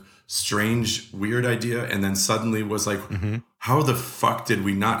kind of strange, weird idea, and then suddenly was like, how the fuck did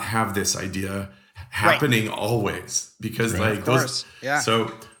we not have this idea happening always? Because like of course. Yeah.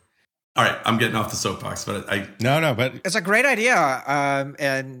 So. All right, I'm getting off the soapbox, but but it's a great idea.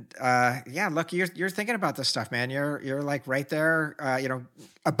 Look, you're thinking about this stuff, man. You're like right there,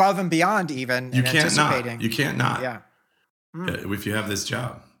 above and beyond even. You can't anticipating. not. You can't not. Yeah. If you have this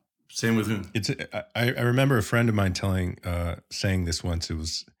job, same with Hoon. I remember a friend of mine saying this once. It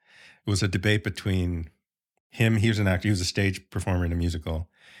was a debate between him. He was an actor. He was a stage performer in a musical,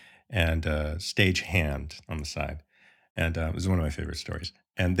 and stage hand on the side. And it was one of my favorite stories.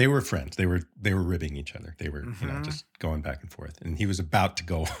 And they were friends. They were ribbing each other. They were, just going back and forth. And he was about to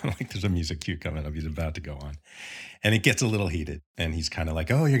go, like there's a music cue coming up. He's about to go on. And it gets a little heated. And he's kind of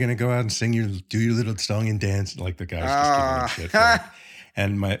like, oh, you're going to go out and do your little song and dance. Like the guy's just giving him shit for it.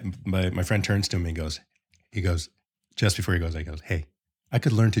 And my friend turns to him and he goes, just before he goes, hey, I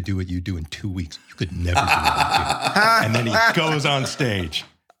could learn to do what you do in 2 weeks. You could never do what I do. And then he goes on stage.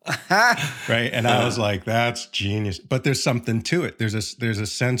 Right. And I was like, that's genius. But there's something to it. There's a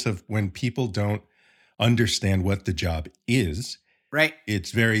sense of when people don't understand what the job is, right, it's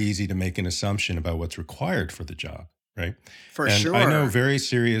very easy to make an assumption about what's required for the job. Right. For sure. I know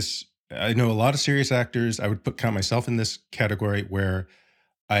I know a lot of serious actors. I would count myself in this category where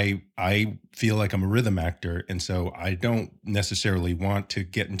I feel like I'm a rhythm actor. And so I don't necessarily want to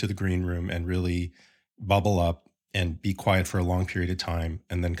get into the green room and really bubble up and be quiet for a long period of time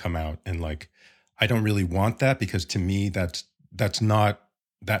and then come out. And like, I don't really want that, because to me, that's not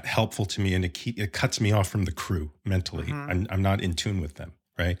that helpful to me. And it cuts me off from the crew mentally. I'm not in tune with them.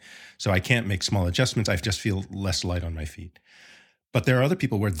 Right. So I can't make small adjustments. I just feel less light on my feet. But there are other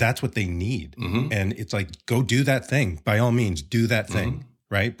people where that's what they need. And it's like, go do that thing. By all means, do that thing.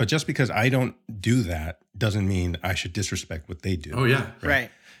 Right. But just because I don't do that doesn't mean I should disrespect what they do. Oh, yeah. Right.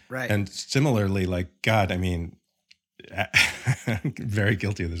 And similarly, like, God, I mean, I'm very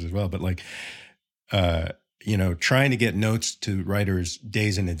guilty of this as well, but like, trying to get notes to writers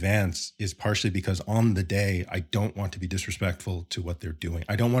days in advance is partially because on the day, I don't want to be disrespectful to what they're doing.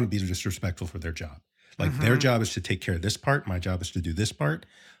 I don't want to be disrespectful for their job. Like their job is to take care of this part. My job is to do this part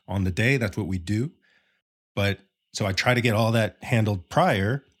on the day. That's what we do. But so I try to get all that handled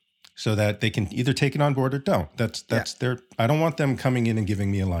prior so that they can either take it on board or don't. That's I don't want them coming in and giving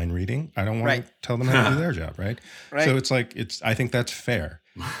me a line reading. I don't want to tell them how to do their job, right? So I think that's fair.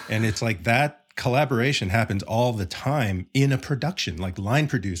 And it's like that collaboration happens all the time in a production, like line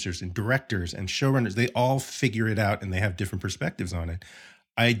producers and directors and showrunners, they all figure it out and they have different perspectives on it.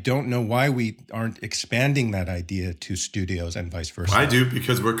 I don't know why we aren't expanding that idea to studios and vice versa. I do,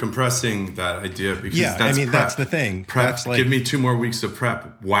 because we're compressing that idea. Because that's prep. That's the thing. Prep. Give me 2 more weeks of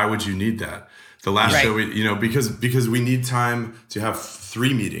prep. Why would you need that? The last show, because we need time to have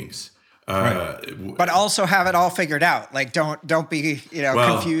 3 meetings. But also have it all figured out. Like don't be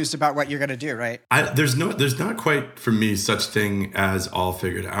confused about what you're going to do. Right. There's not quite for me such thing as all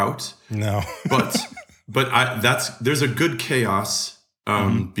figured out. No. but there's a good chaos.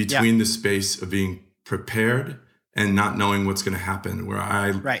 Between the space of being prepared and not knowing what's going to happen, where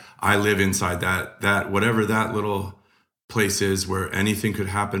I live inside that whatever that little place is where anything could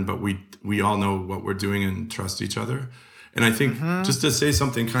happen, but we all know what we're doing and trust each other. And I think just to say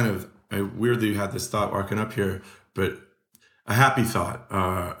something kind of weirdly, you had this thought walking up here, but a happy thought,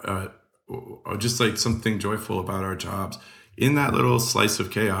 just like something joyful about our jobs in that little slice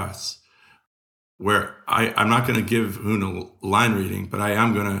of chaos. Where I'm not going to give Hoon a line reading, but I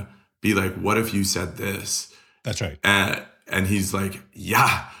am going to be like, what if you said this? That's right. And he's like,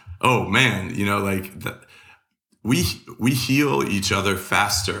 yeah, oh man, we heal each other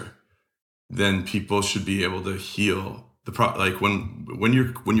faster than people should be able to heal like when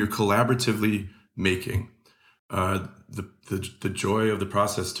you're collaboratively making, the joy of the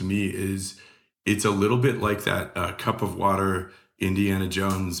process to me is it's a little bit like that cup of water Indiana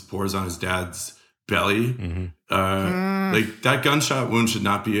Jones pours on his dad's belly. Like that gunshot wound should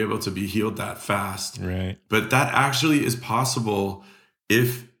not be able to be healed that fast. Right. But that actually is possible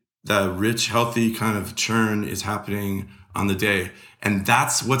if the rich, healthy kind of churn is happening on the day. And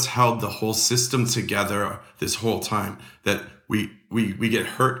that's what's held the whole system together this whole time, that we get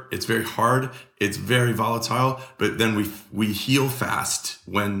hurt. It's very hard. It's very volatile, but then we heal fast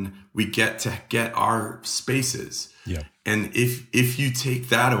when we get our spaces. Yeah. And if you take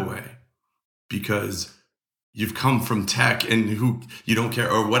that away because you've come from tech and you don't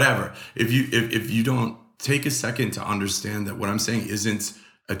care or whatever, if you don't take a second to understand that what I'm saying isn't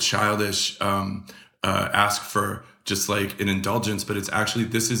a childish ask for just like an indulgence, but it's actually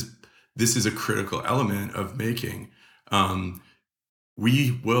this is a critical element of making.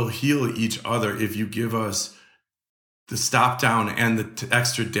 We will heal each other if you give us the stop down and the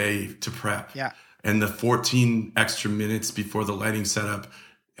extra day to prep. Yeah. And the 14 extra minutes before the lighting setup,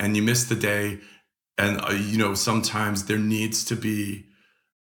 and you miss the day. And, sometimes there needs to be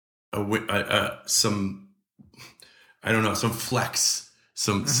some flex,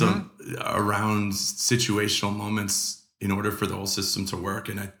 some around situational moments in order for the whole system to work.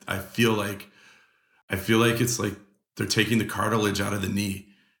 And I feel like it's like they're taking the cartilage out of the knee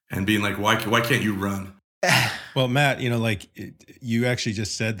and being like, why can't you run? Well, Matt, you actually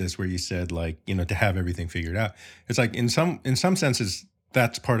just said this where you said to have everything figured out. It's like in some senses,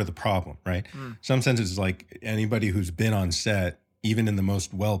 that's part of the problem, right? Some senses, like anybody who's been on set, even in the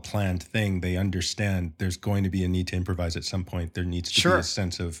most well-planned thing, they understand there's going to be a need to improvise at some point. There needs to be a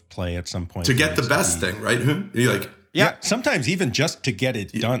sense of play at some point. To get the best thing, right? You're like, yeah. Sometimes even just to get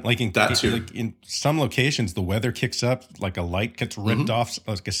it done. Like in some locations, the weather kicks up, like a light gets ripped off,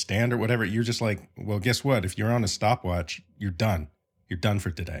 like a stand or whatever. You're just like, well, guess what? If you're on a stopwatch, you're done. You're done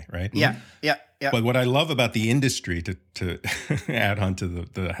for today, right? Yeah. But what I love about the industry, to add on to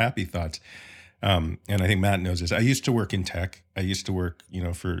the happy thoughts, and I think Matt knows this. I used to work in tech. I used to work,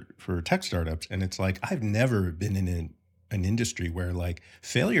 for tech startups, and it's like I've never been in an industry where like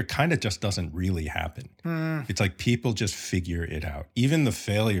failure kind of just doesn't really happen. It's like people just figure it out. Even the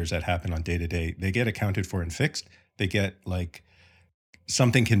failures that happen on day to day, they get accounted for and fixed. They get like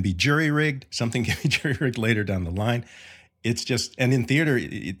something can be jury rigged, something can be jury rigged later down the line. It's just, and in theater,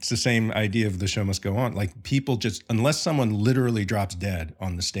 it's the same idea of the show must go on. Like people just, unless someone literally drops dead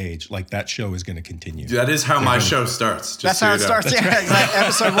on the stage, like that show is going to continue. That is how my show starts. That's how it starts. Yeah, exactly.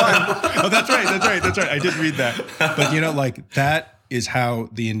 Episode 1. Oh, that's right. I did read that. But that is how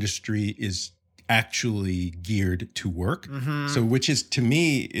the industry is actually geared to work. So, which is, to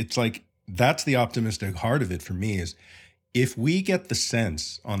me, it's like, that's the optimistic heart of it for me is, if we get the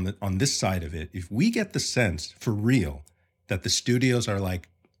sense on this side of it, if we get the sense for real that the studios are like,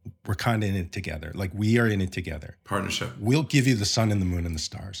 we're kind of in it together. Like we are in it together. Partnership. We'll give you the sun and the moon and the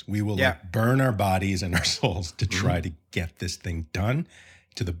stars. We will burn our bodies and our souls to try to get this thing done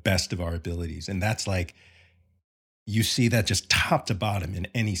to the best of our abilities. And that's like, you see that just top to bottom in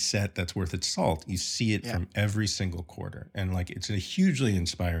any set that's worth its salt. You see it from every single quarter. And like, it's a hugely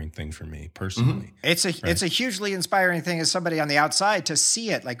inspiring thing for me personally. It's a hugely inspiring thing as somebody on the outside to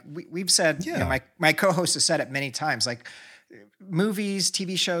see it. Like we've said, my co-host has said it many times, like, movies,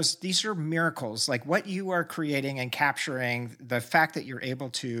 TV shows, these are miracles. Like what you are creating and capturing, the fact that you're able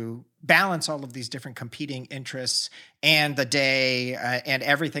to balance all of these different competing interests and the day and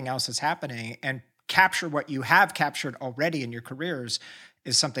everything else that's happening and capture what you have captured already in your careers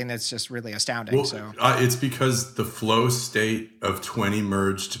is something that's just really astounding. Well, it's because the flow state of 20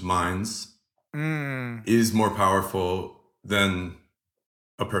 merged minds is more powerful than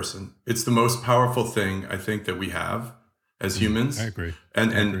a person. It's the most powerful thing I think that we have as humans. I agree.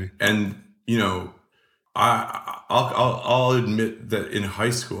 And I'll admit that in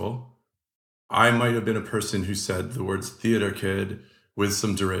high school, I might have been a person who said the words theater kid with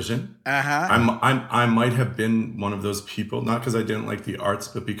some derision. I might have been one of those people, not because I didn't like the arts,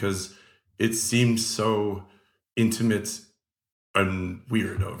 but because it seemed so intimate and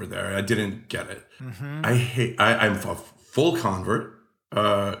weird over there. I didn't get it. I'm a full convert.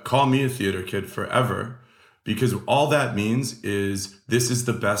 Call me a theater kid forever. Because all that means is this is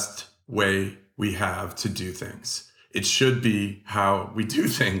the best way we have to do things. It should be how we do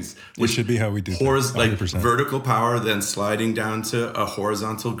things. It should be how we do things. Like vertical power, then sliding down to a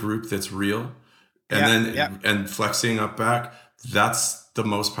horizontal group that's real. And and flexing up back. That's the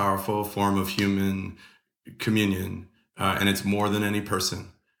most powerful form of human communion. And it's more than any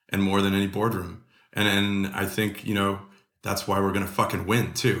person and more than any boardroom. And I think, that's why we're going to fucking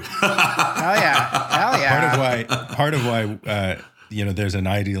win too. Hell yeah. Part of why, there's an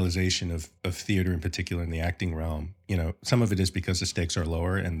idealization of theater in particular in the acting realm. Some of it is because the stakes are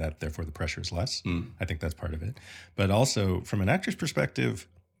lower and that therefore the pressure is less. I think that's part of it. But also from an actor's perspective,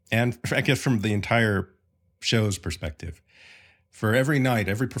 and I guess from the entire show's perspective, for every night,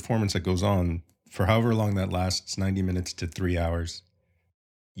 every performance that goes on, for however long that lasts, 90 minutes to 3 hours,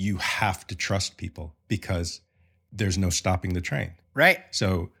 you have to trust people because there's no stopping the train. Right.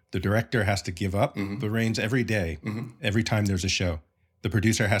 So the director has to give up the reins every day, every time there's a show. The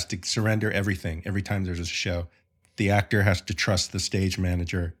producer has to surrender everything every time there's a show. The actor has to trust the stage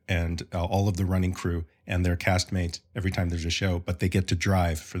manager and all of the running crew and their castmates every time there's a show, but they get to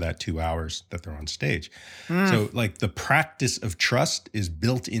drive for that 2 hours that they're on stage. So like the practice of trust is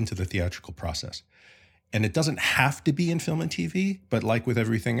built into the theatrical process. And it doesn't have to be in film and TV, but like with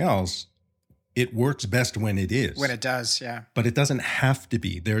everything else, it works best when it is. When it does, yeah. But it doesn't have to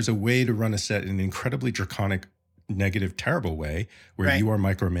be. There's a way to run a set in an incredibly draconic, negative, terrible way where you are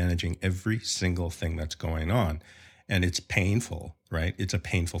micromanaging every single thing that's going on. And it's painful, right? It's a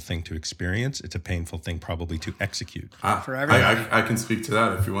painful thing to experience. It's a painful thing probably to execute. For everyone. I can speak to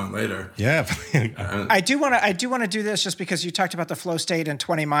that if you want later. Yeah. I do want to do this just because you talked about the flow state and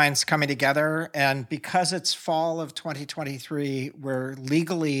 20 minds coming together. And because it's fall of 2023, we're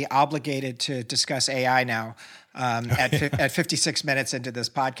legally obligated to discuss AI now at 56 minutes into this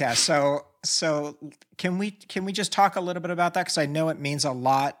podcast. So can we just talk a little bit about that? Because I know it means a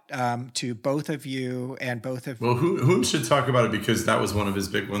lot to both of you and both of. Well, Hoon should talk about it because that was one of his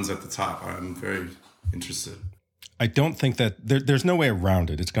big ones at the top. I'm very interested. I don't think that there's no way around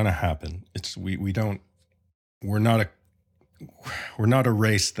it. It's going to happen. We're not a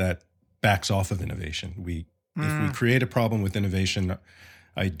race that backs off of innovation. If we create a problem with innovation,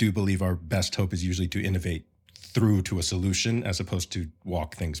 I do believe our best hope is usually to innovate through to a solution as opposed to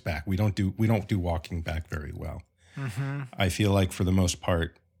walk things back. We don't do walking back very well. I feel like for the most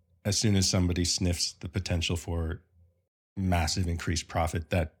part, as soon as somebody sniffs the potential for massive increased profit,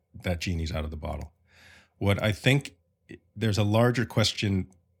 that genie's out of the bottle. What I think there's a larger question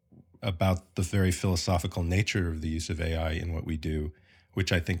about the very philosophical nature of the use of AI in what we do,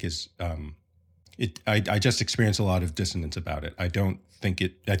 which I think is I just experience a lot of dissonance about it. I think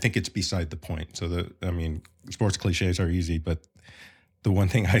it's beside the point. So sports cliches are easy, but the one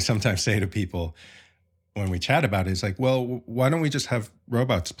thing I sometimes say to people when we chat about it is like, well, why don't we just have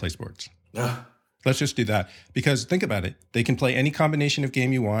robots play sports? Let's just do that. Because think about it. They can play any combination of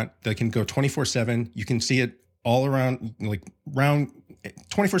game you want. They can go 24/7. You can see it all around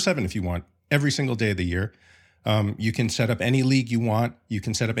 24/7 if you want, every single day of the year. You can set up any league you want. You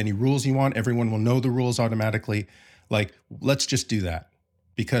can set up any rules you want. Everyone will know the rules automatically. Like, let's just do that.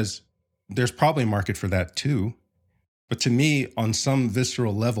 Because there's probably a market for that too. But to me, on some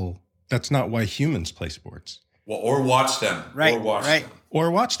visceral level, that's not why humans play sports. Well, or watch them. Right. Or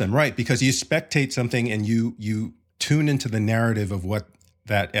watch them, right. Because you spectate something and you tune into the narrative of what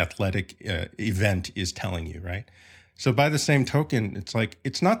that athletic event is telling you, right? So by the same token, it's like,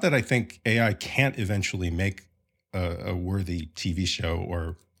 it's not that I think AI can't eventually make a worthy TV show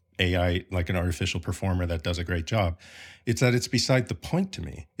or AI like an artificial performer that does a great job. It's that it's beside the point to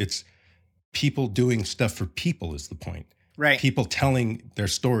me. It's people doing stuff for people is the point. Right. People telling their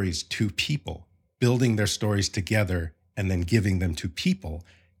stories to people, building their stories together and then giving them to people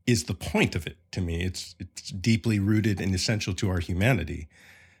is the point of it to me. It's deeply rooted and essential to our humanity,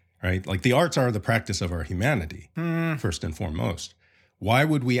 right? Like the arts are the practice of our humanity, first and foremost. Why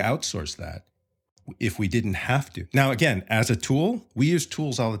would we outsource that if we didn't have to? Now, again, as a tool, we use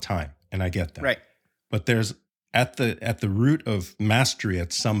tools all the time, and I get that. Right. But there's at the root of mastery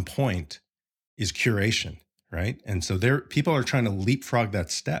at some point is curation, right? And so people are trying to leapfrog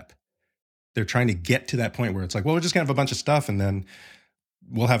that step. They're trying to get to that point where it's like, well, we're just going to have a bunch of stuff and then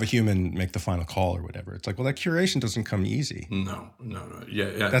we'll have a human make the final call or whatever. It's like, well, that curation doesn't come easy. No.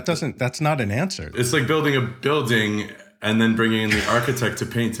 Yeah. That's not an answer. It's like building a building and then bringing in the architect to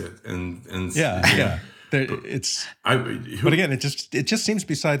paint it. And yeah. But again, it just seems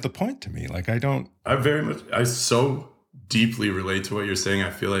beside the point to me. Like I so deeply relate to what you're saying.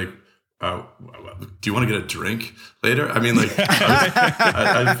 I feel like, do you want to get a drink later? I mean, like,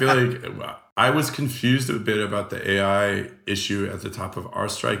 I feel like I was confused a bit about the AI issue at the top of our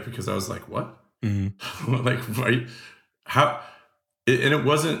strike because I was like, what? Mm-hmm. Like, right? How? And it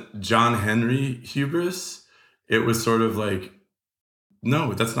wasn't John Henry hubris. It was sort of like,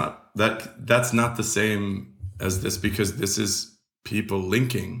 no, that's not the same as this because this is people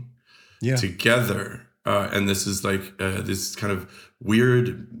linking together. And this is like this kind of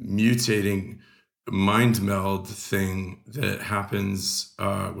weird mutating mind meld thing that happens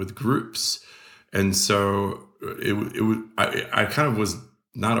with groups. And so I kind of was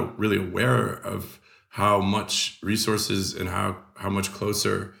not really aware of how much resources and how much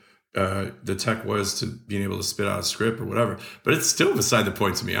closer the tech was to being able to spit out a script or whatever. But it's still beside the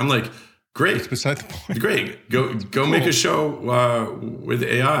point to me. I'm like, great. It's beside the point. Great. Go make a show with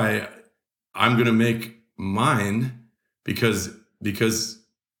AI. I'm going to make mine because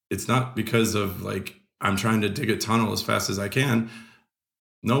it's not because of like I'm trying to dig a tunnel as fast as I can.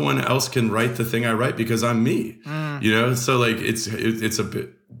 No one else can write the thing I write because I'm me, you know? So like, it's a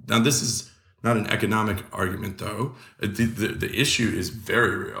bit, now this is not an economic argument though. The issue is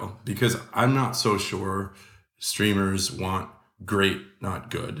very real because I'm not so sure streamers want great, not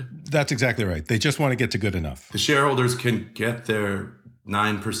good. That's exactly right. They just want to get to good enough. The shareholders can get their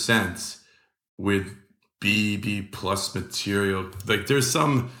 9% with B plus material. Like there's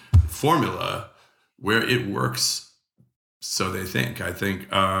some formula where it works. So they think. I think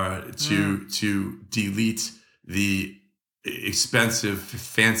to delete the expensive,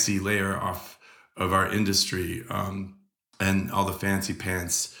 fancy layer off of our industry and all the fancy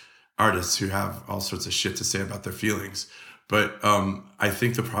pants artists who have all sorts of shit to say about their feelings. But I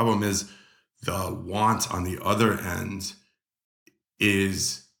think the problem is the want on the other end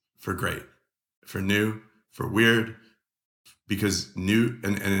is for great, for new, for weird, because new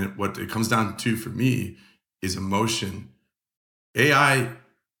and what it comes down to for me is emotion. AI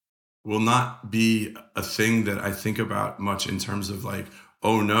will not be a thing that I think about much in terms of like,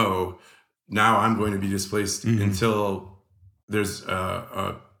 oh no, now I'm going to be displaced until there's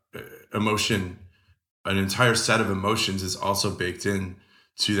a emotion, an entire set of emotions is also baked in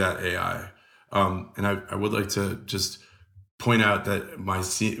to that AI. And I would like to just point out that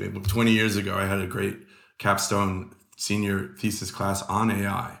 20 years ago, I had a great capstone senior thesis class on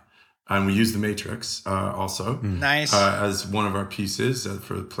AI. And we use the Matrix also Nice. as one of our pieces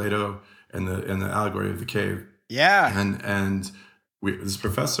for Plato and the allegory of the cave. Yeah. And this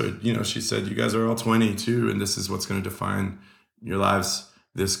professor, you know, she said, you guys are all 22 and this is what's going to define your lives,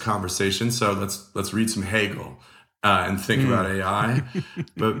 this conversation. So let's read some Hegel and think about AI.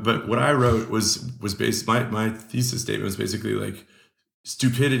 but what I wrote was based, my thesis statement was basically like,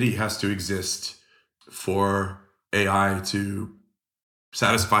 stupidity has to exist for AI to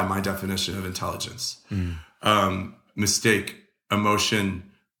satisfy my definition of intelligence. Mistake,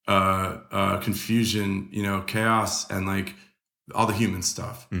 emotion, confusion, you know, chaos, and like all the human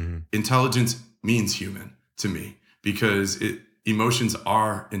stuff. Intelligence means human to me because emotions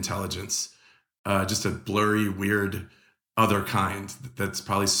are intelligence, just a blurry, weird other kind that's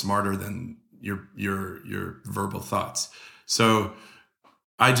probably smarter than your verbal thoughts. So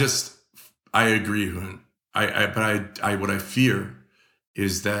I agree, Hoon. But what I fear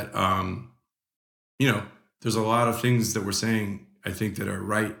is that, you know, there's a lot of things that we're saying, I think, that are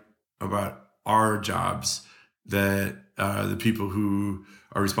right about our jobs that the people who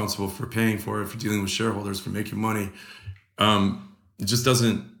are responsible for paying for it, for dealing with shareholders, for making money, it just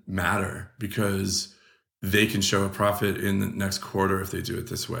doesn't matter because they can show a profit in the next quarter if they do it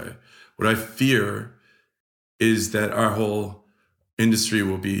this way. What I fear is that our whole industry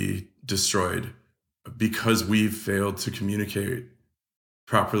will be destroyed because we've failed to communicate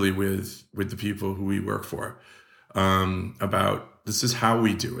properly with the people who we work for about this is how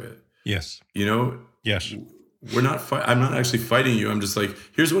we do it. Yes. You know? Yes. I'm not actually fighting you. I'm just like,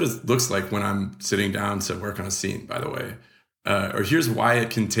 here's what it looks like when I'm sitting down to work on a scene, by the way. Or here's why it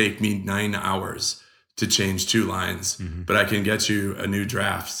can take me 9 hours to change 2 lines, but I can get you a new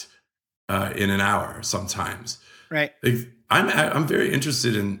draft in an hour sometimes. Right. Like, I'm very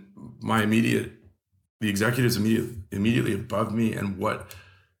interested in the executives immediately above me and what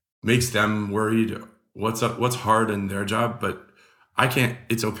makes them worried, what's hard in their job, but I can't,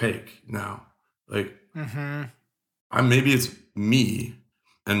 it's opaque now. Like, maybe it's me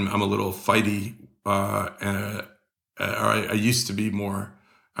and I'm a little fighty, I used to be more,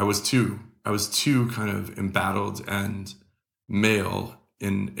 I was too kind of embattled and male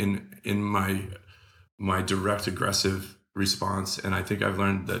in my direct aggressive response. And I think I've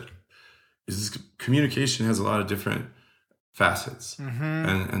learned that communication has a lot of different facets,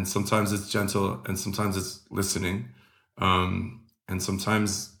 and sometimes it's gentle, and sometimes it's listening, and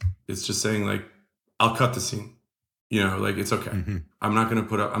sometimes it's just saying like, I'll cut the scene, you know, like it's okay. I'm not going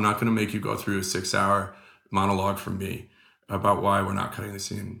to make you go through a 6-hour monologue from me about why we're not cutting the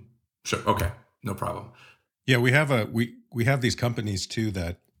scene. Sure, okay, no problem. Yeah, we have these companies too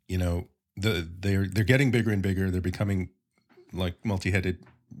that, you know, they're getting bigger and bigger. They're becoming like multi-headed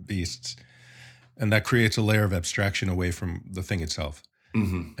beasts. And that creates a layer of abstraction away from the thing itself.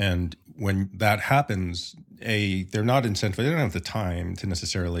 And when that happens, they're not incentivized. They don't have the time to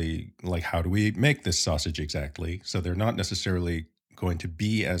necessarily, like, how do we make this sausage exactly? So they're not necessarily going to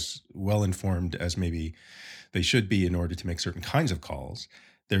be as well-informed as maybe they should be in order to make certain kinds of calls.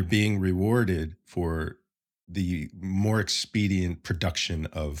 They're being rewarded for the more expedient production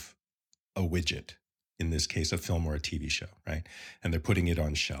of a widget in this case, a film or a TV show, right? And they're putting it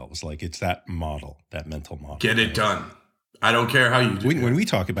on shelves. Like it's that model, that mental model. Get it done. I don't care how you do it. When we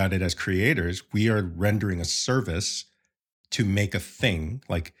talk about it as creators, we are rendering a service to make a thing.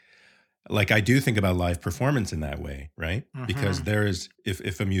 Like I do think about live performance in that way, right? Because there is,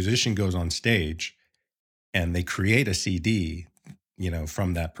 if a musician goes on stage and they create a CD,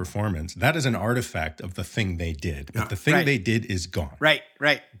 from that performance, that is an artifact of the thing they did. But the thing they did is gone. Right.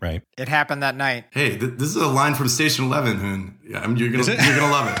 It happened that night. Hey, this is a line from Station 11, Hoon. Yeah, you're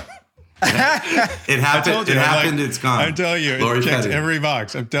gonna love it. It happened. It happened. It's gone. I'm telling you, it checks every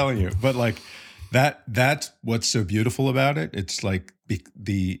box. I'm telling you. But like that's what's so beautiful about it. It's like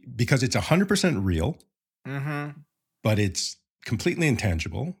because it's 100% real, but it's completely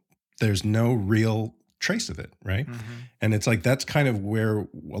intangible. There's no real trace of it, right? And it's like that's kind of where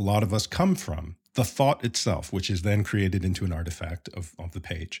a lot of us come from. The thought itself, which is then created into an artifact of the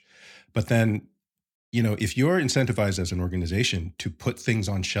page. But then, if you're incentivized as an organization to put things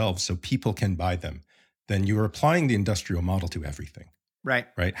on shelves so people can buy them, then you're applying the industrial model to everything. Right.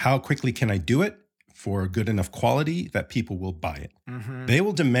 How quickly can I do it for good enough quality that people will buy it? They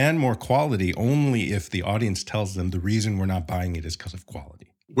will demand more quality only if the audience tells them the reason we're not buying it is because of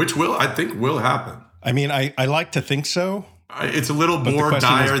quality. Which I think will happen. I mean, I like to think so. It's a little more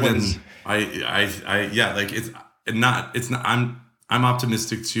dire than I'm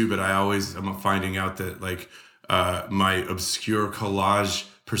optimistic too, but I'm finding out that like my obscure collage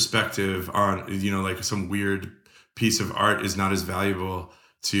perspective on like some weird piece of art is not as valuable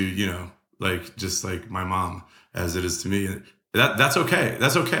to like just like my mom as it is to me. That's okay.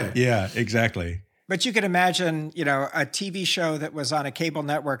 That's okay. Yeah, exactly. But you could imagine, a TV show that was on a cable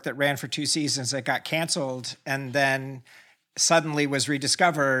network that ran for 2 seasons that got canceled and then suddenly was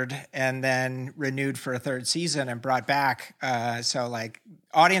rediscovered and then renewed for a 3rd season and brought back. So like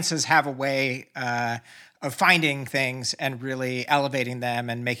audiences have a way of finding things and really elevating them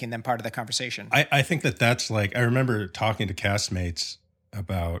and making them part of the conversation. I think that's like, I remember talking to castmates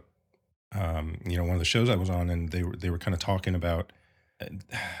about, one of the shows I was on, and they were kind of talking about,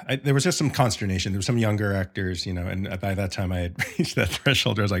 there was just some consternation. There were some younger actors, and by that time I had reached that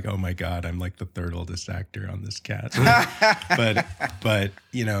threshold where I was like, oh my God, I'm like the 3rd oldest actor on this cast. but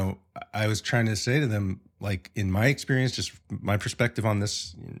I was trying to say to them, like, in my experience, just my perspective on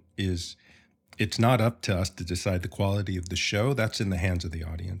this is it's not up to us to decide the quality of the show. That's in the hands of the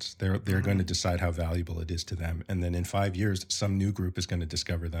audience. They're going to decide how valuable it is to them. And then in 5 years, some new group is going to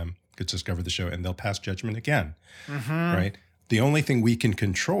discover the show, and they'll pass judgment again, right? The only thing we can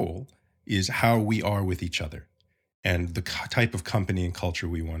control is how we are with each other and the type of company and culture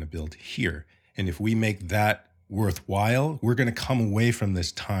we want to build here. And if we make that worthwhile, we're going to come away from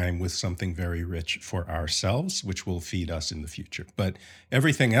this time with something very rich for ourselves, which will feed us in the future. But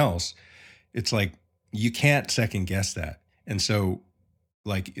everything else, it's like you can't second guess that. And so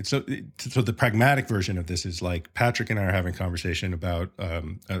like so the pragmatic version of this is like Patrick and I are having a conversation about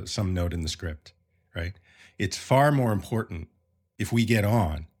some note in the script, right? It's far more important if we get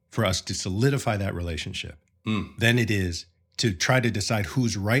on for us to solidify that relationship than it is to try to decide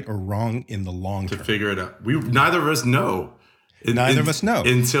who's right or wrong in the long term. To figure it out. Neither of us know. Neither of us know.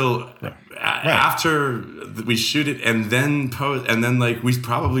 Until after we shoot it and then post, and then like we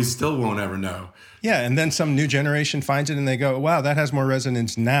probably still won't ever know. Yeah, and then some new generation finds it and they go, wow, that has more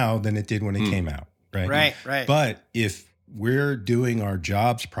resonance now than it did when it came out, right? Right. But if we're doing our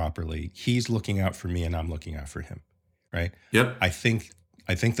jobs properly, he's looking out for me and I'm looking out for him, right? Yep. I think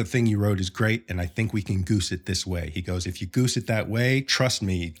the thing you wrote is great, and I think we can goose it this way. He goes, if you goose it that way, trust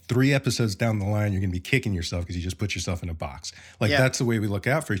me, 3 episodes down the line, you're going to be kicking yourself because you just put yourself in a box. Like that's the way we look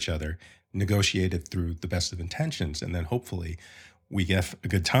out for each other, negotiate it through the best of intentions, and then hopefully we get a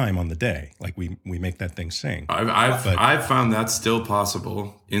good time on the day. Like we make that thing sing. I've found that still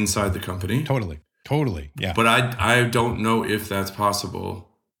possible inside the company. Totally. Yeah. But I don't know if that's possible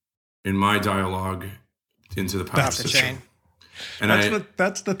in my dialogue into the past. That's the chain. And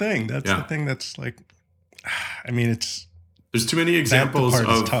that's the thing. That's the thing that's like, I mean, there's too many examples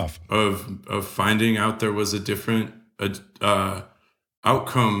tough. of finding out there was a different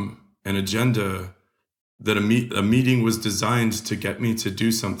outcome and agenda, that a meeting was designed to get me to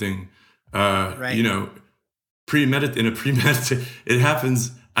do something, premeditated. It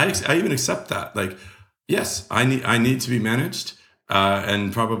happens. I even accept that. Like, yes, I need to be managed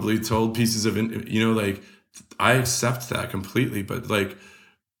and probably told pieces of, like, I accept that completely, but like,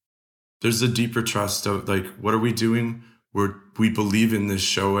 there's a deeper trust of like, what are we doing? We believe in this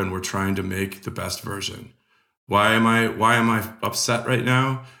show and we're trying to make the best version. Why am I upset right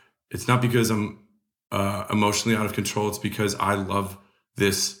now? It's not because I'm emotionally out of control. It's because I love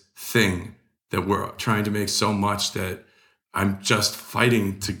this thing that we're trying to make so much that I'm just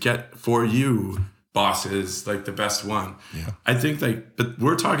fighting to get for you, bosses, like the best one. Yeah. I think but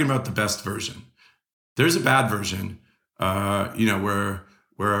we're talking about the best version. There's a bad version,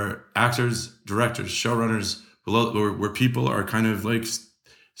 where actors, directors, showrunners, where people are kind of like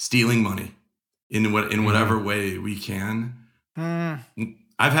stealing money in whatever way we can.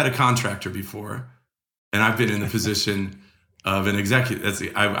 I've had a contractor before, and I've been in the position of an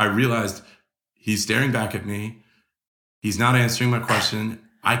executive. I realized he's staring back at me. He's not answering my question.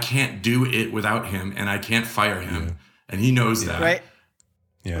 I can't do it without him, and I can't fire him. And he knows that. Right.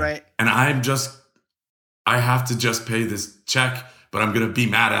 Yeah. Right. And I have to just pay this check, but I'm going to be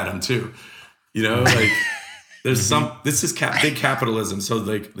mad at him too. Like there's this is big capitalism. So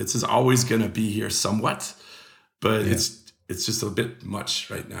like, this is always going to be here somewhat, but it's just a bit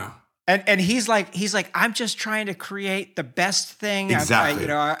much right now. And he's like, I'm just trying to create the best thing. Exactly.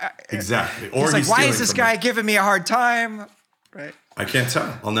 Exactly. Or he's like, why is this guy me? giving me a hard time? Right. I can't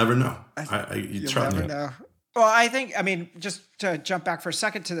tell. I'll never know. You'll never know. Well, just to jump back for a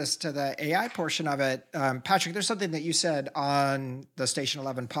second to the AI portion of it, Patrick, there's something that you said on the Station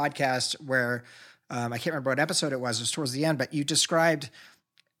 11 podcast where I can't remember what episode it was towards the end, but you described,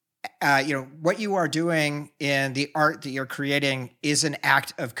 what you are doing in the art that you're creating is an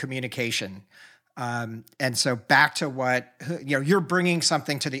act of communication. And so back to what, you're bringing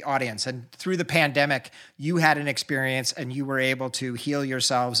something to the audience, and through the pandemic, you had an experience and you were able to heal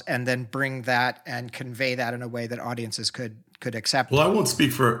yourselves and then bring that and convey that in a way that audiences could accept. Well, I won't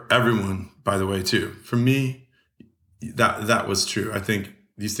speak for everyone, by the way, too. For me, that was true. I think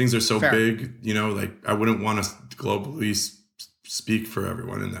these things are so Fair. big, like I wouldn't want to globally speak for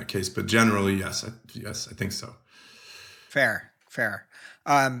everyone in that case, but generally, yes, I think so. Fair.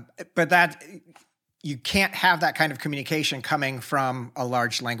 But that you can't have that kind of communication coming from a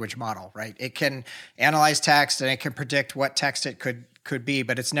large language model, right? It can analyze text and it can predict what text it could be,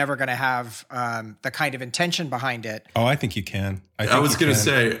 but it's never going to have the kind of intention behind it. Oh, I think you can. I was going to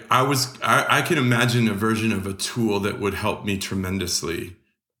say, I can imagine a version of a tool that would help me tremendously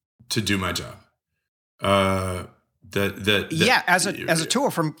to do my job. As a tool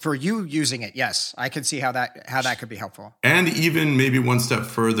for you using it, yes, I can see how that could be helpful. And even maybe one step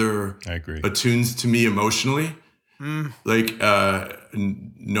further, I agree. Attunes to me emotionally, like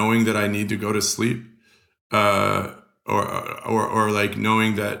knowing that I need to go to sleep, or like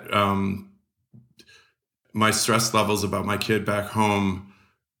knowing that my stress levels about my kid back home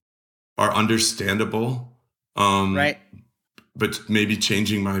are understandable, right? But maybe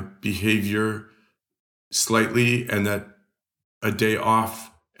changing my behavior slightly, and that a day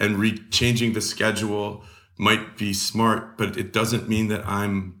off and changing the schedule might be smart, but it doesn't mean that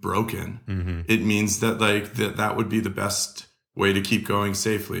I'm broken. Mm-hmm. It means that that would be the best way to keep going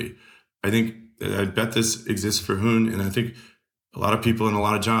safely. I bet this exists for Hoon, and I think a lot of people in a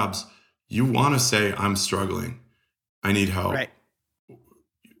lot of jobs, you want to say, I'm struggling, I need help. Right.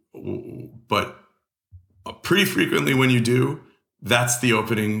 But pretty frequently when you do, that's the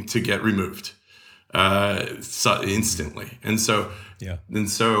opening to get removed. Instantly. You're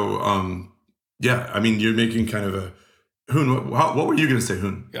making kind of a Hoon. What were you going to say,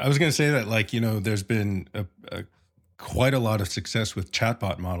 Hoon? I was going to say that, there's been quite a lot of success with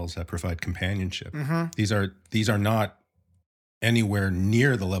chatbot models that provide companionship. Mm-hmm. These are not anywhere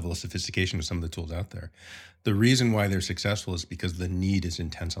near the level of sophistication of some of the tools out there. The reason why they're successful is because the need is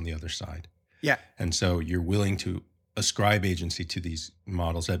intense on the other side. Yeah. And so you're willing to ascribe agency to these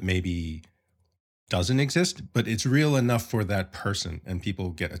models that maybe doesn't exist, but it's real enough for that person, and people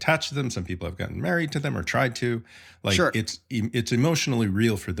get attached to them. Some people have gotten married to them or tried to. Sure. It's emotionally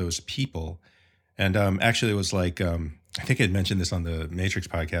real for those people. And actually, it was I think I had mentioned this on the Matrix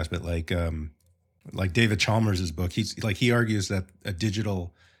podcast, but like David Chalmers' book, he argues that a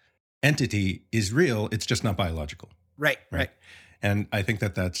digital entity is real. It's just not biological. Right. And I think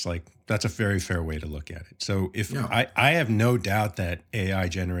that's a very fair way to look at it. So I have no doubt that AI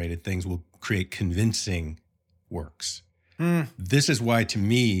generated things will create convincing works. This is why, to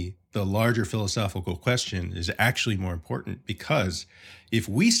me, the larger philosophical question is actually more important, because if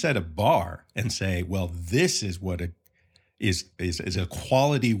we set a bar and say, well, this is what is a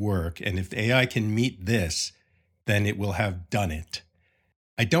quality work, and if AI can meet this, then it will have done it.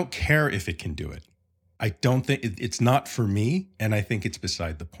 I don't care if it can do it. I don't think it's not for me, and I think it's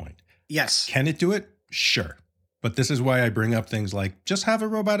beside the point. Yes. Can it do it? Sure. But this is why I bring up things like, just have a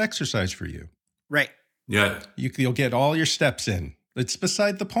robot exercise for you. Right. Yeah. You'll get all your steps in. It's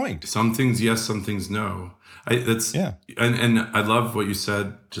beside the point. Some things yes, some things no. And I love what you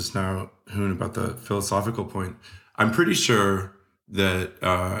said just now, Hoon, about the philosophical point. I'm pretty sure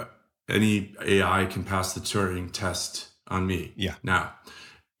that any AI can pass the Turing test on me. Yeah. Now,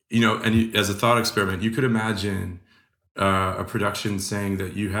 and as a thought experiment, you could imagine a production saying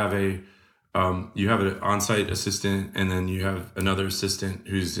that you have an on-site assistant and then you have another assistant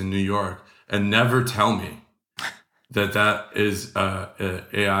who's in New York, and never tell me that is a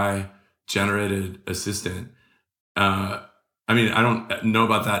AI generated assistant. I don't know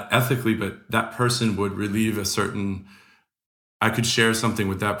about that ethically, but that person would relieve I could share something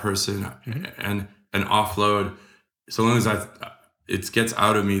with that person and offload, so long as it gets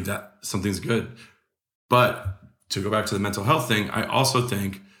out of me that something's good. But to go back to the mental health thing, I also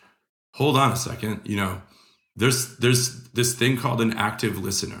think, hold on a second, there's this thing called an active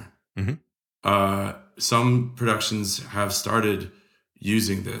listener. Some productions have started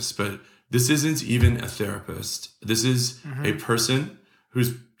using this, but this isn't even a therapist. This is a person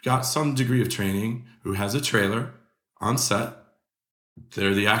who's got some degree of training, who has a trailer on set.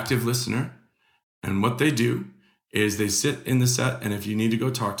 They're the active listener. And what they do is they sit in the set, and if you need to go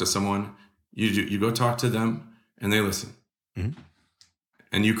talk to someone, you go talk to them, and they listen.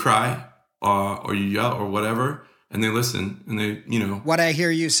 And you cry or you yell or whatever, and they listen, and they, What I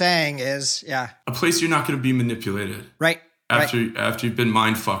hear you saying is, a place you're not going to be manipulated. Right. After you've been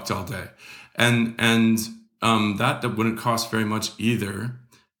mind fucked all day. And that wouldn't cost very much either.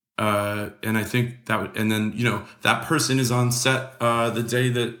 And I think and then, that person is on set the day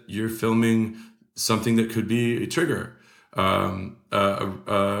that you're filming something that could be a trigger, about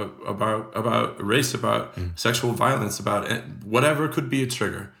race, about sexual violence, about whatever could be a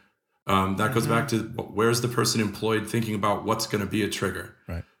trigger. That goes back to where's the person employed thinking about what's going to be a trigger,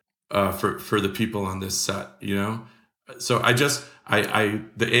 right? For the people on this set, So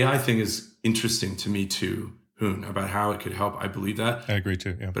the AI thing is interesting to me too, Hoon, about how it could help. I believe that. I agree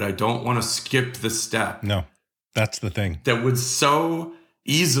too. Yeah. But I don't want to skip the step. No, that's the thing that would so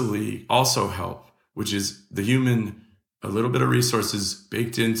easily also help, which is the human, a little bit of resources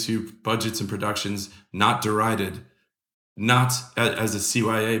baked into budgets and productions, not derided, not as a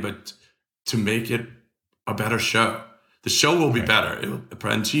CYA, but to make it a better show. The show will be better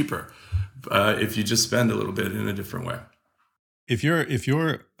and cheaper if you just spend a little bit in a different way. If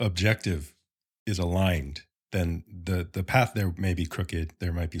your objective is aligned, then the path there may be crooked.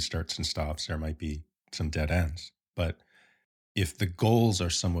 There might be starts and stops. There might be some dead ends. But if the goals are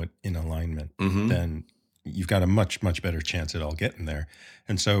somewhat in alignment, then you've got a much, much better chance at all getting there.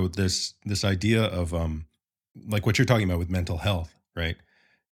 And so this idea of like what you're talking about with mental health, right?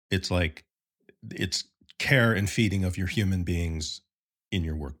 It's like it's care and feeding of your human beings in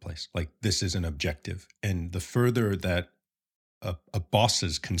your workplace. Like this is an objective. And the further that a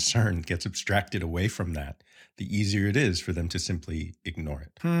boss's concern gets abstracted away from that, the easier it is for them to simply ignore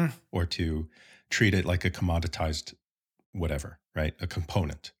it or to treat it like a commoditized whatever, right? A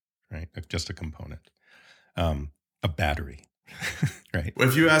component, right? Just a component, a battery, right? Well,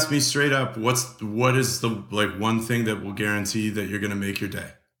 if you ask me straight up, what is the one thing that will guarantee that you're going to make your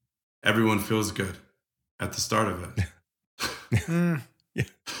day? Everyone feels good at the start of it.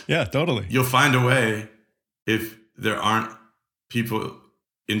 Yeah, totally. You'll find a way if there aren't people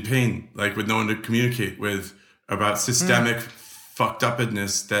in pain, with no one to communicate with about systemic fucked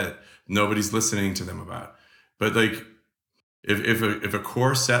upness that nobody's listening to them about. But if a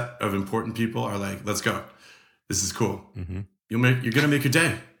core set of important people are like, let's go, this is cool. You're gonna make your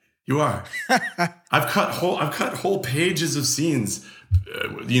day. You are. I've cut whole pages of scenes.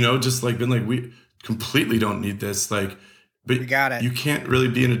 Just been we completely don't need this. But we got it. You can't really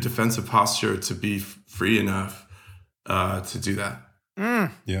be in a defensive posture to be free enough to do that.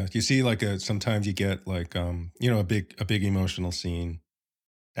 Yeah, you see, sometimes you get a big emotional scene.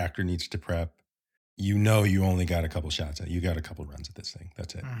 Actor needs to prep. You only got a couple shots at. You got a couple runs at this thing.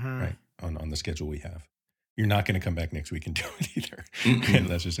 That's it, right? On the schedule we have, you're not going to come back next week and do it either. And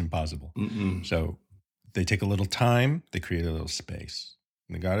that's just impossible. So they take a little time. They create a little space.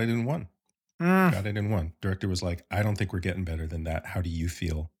 And they got it in one. Director was like, I don't think we're getting better than that. How do you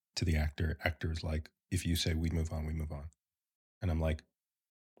feel? To the actor. Actor was like, if you say we move on, we move on. And I'm like,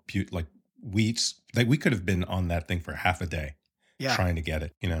 we could have been on that thing for half a day, trying to get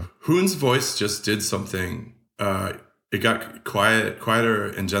it. Hoon's voice just did something. It got quieter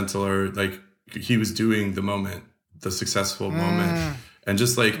and gentler. He was doing the moment, the successful moment, and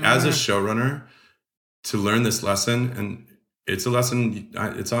just as a showrunner, to learn this lesson. And it's a lesson.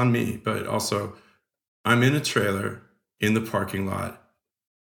 It's on me, but also, I'm in a trailer in the parking lot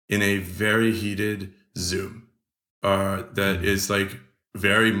in a very heated Zoom that is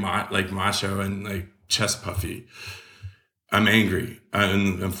very macho and chest puffy. I'm angry.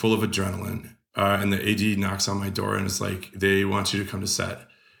 I'm full of adrenaline. And the AD knocks on my door and it's they want you to come to set.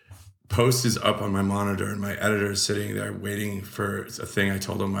 post is up on my monitor and my editor is sitting there waiting for a thing I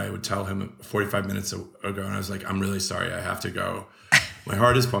told him I would tell him 45 minutes ago. And I was like, I'm really sorry, I have to go. My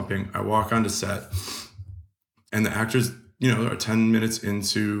heart is pumping. I walk onto set and the actors, are 10 minutes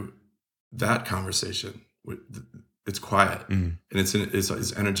into that conversation. It's quiet and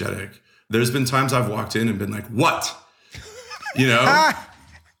it's energetic. There's been times I've walked in and been like, what?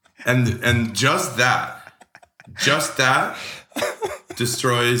 And just that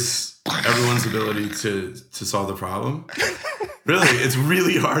destroys everyone's ability to solve the problem. Really, it's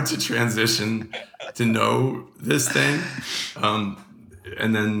really hard to transition to know this thing.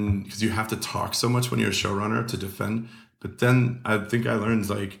 And then, because you have to talk so much when you're a showrunner to defend. But then I think I learned,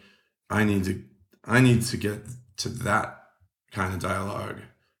 like, I need to get to that kind of dialogue,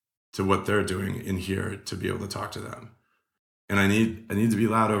 to what they're doing in here, to be able to talk to them. And I need to be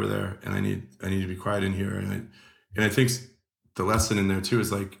loud over there, and I need to be quiet in here. And I think the lesson in there too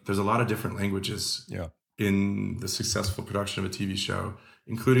is, like, there's a lot of different languages in the successful production of a TV show,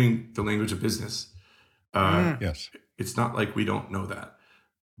 including the language of business. Yes. It's not like we don't know that.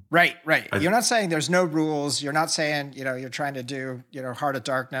 Right. You're not saying there's no rules. You're not saying, you're trying to do, Heart of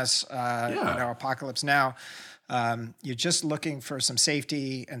Darkness, Apocalypse Now. You're just looking for some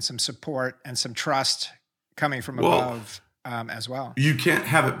safety and some support and some trust coming from above as well. You can't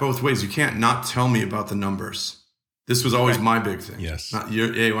have it both ways. You can't not tell me about the numbers. This was always my big thing. Yes. Not your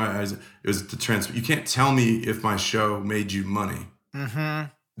AYI. It was the transfer. You can't tell me if my show made you money. Mm-hmm.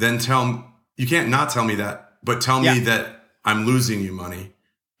 Then you can't not tell me that, but tell me that I'm losing you money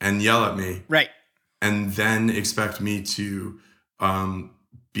and yell at me. Right. And then expect me to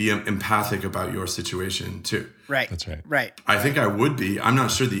be empathic about your situation too. Right. That's right. Right. I think I would be. I'm not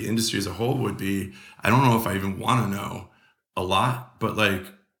sure the industry as a whole would be. I don't know if I even want to know a lot, but, like,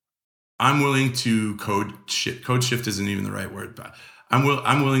 I'm willing to code shift isn't even the right word, but I'm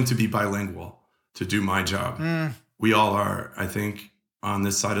willing to be bilingual to do my job. We all are, I think, on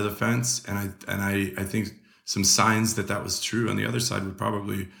this side of the fence. And I think some signs that was true on the other side would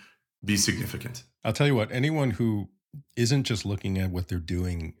probably be significant. I'll tell you what, anyone who isn't just looking at what they're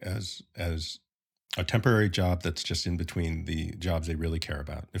doing as a temporary job that's just in between the jobs they really care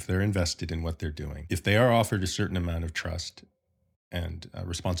about, if they're invested in what they're doing, if they are offered a certain amount of trust and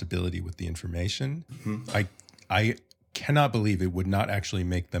responsibility with the information, I cannot believe it would not actually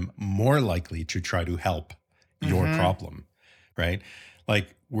make them more likely to try to help your problem, right?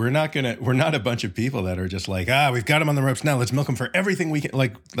 Like, we're not a bunch of people that are just like, we've got them on the ropes now, let's milk them for everything we can.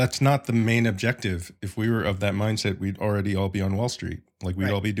 Like, that's not the main objective. If we were of that mindset, we'd already all be on Wall Street. Like,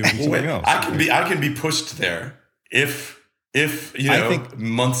 we'd all be doing something else. I can be pushed there if I think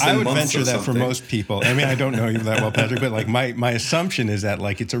months. I would months venture that for most people. I mean, I don't know you that well, Patrick, but, like, my assumption is that,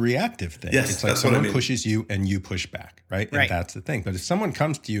 like, it's a reactive thing. Yes, it's like someone pushes you and you push back, right? And that's the thing. But if someone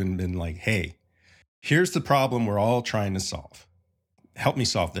comes to you and been like, hey, here's the problem we're all trying to solve. Help me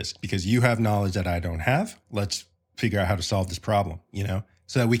solve this because you have knowledge that I don't have. Let's figure out how to solve this problem,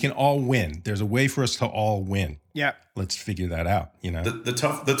 so that we can all win. There's a way for us to all win. Yeah. Let's figure that out,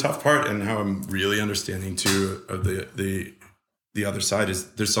 The tough part, and how I'm really understanding too of the other side,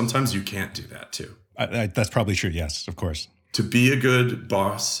 is there's sometimes you can't do that too. That's probably true. Yes, of course. To be a good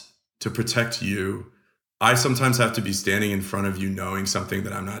boss, to protect you, I sometimes have to be standing in front of you knowing something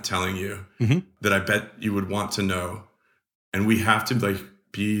that I'm not telling you, that I bet you would want to know. And we have to, like,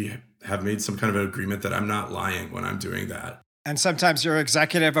 have made some kind of an agreement that I'm not lying when I'm doing that. And sometimes your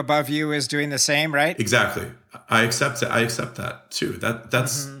executive above you is doing the same, right? Exactly. I accept it. I accept that too.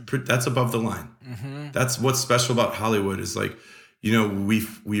 That's above the line. That's what's special about Hollywood is, like, we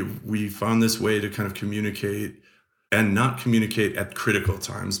found this way to kind of communicate and not communicate at critical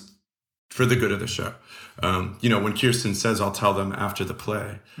times for the good of the show. When Kirsten says, I'll tell them after the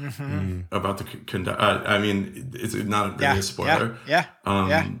play about the conduct. I mean, it's not really a spoiler.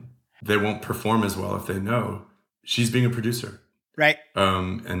 They won't perform as well if they know she's being a producer. Right.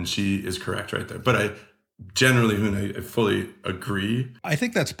 And she is correct right there. But I generally, Hoon, I fully agree. I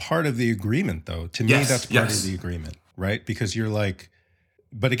think that's part of the agreement, though. To me, that's part of the agreement, right? Because you're like,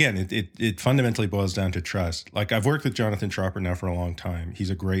 but again, it fundamentally boils down to trust. Like, I've worked with Jonathan Tropper now for a long time. He's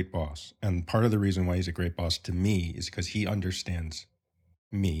a great boss. And part of the reason why he's a great boss to me is because he understands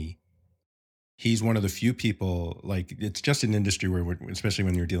me. He's one of the few people, like, it's just an industry where, especially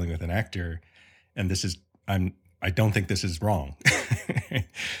when you're dealing with an actor, and I don't think this is wrong.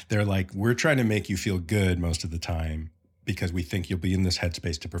 They're like, we're trying to make you feel good most of the time because we think you'll be in this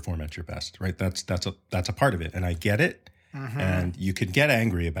headspace to perform at your best, right? That's a part of it. And I get it. And you could get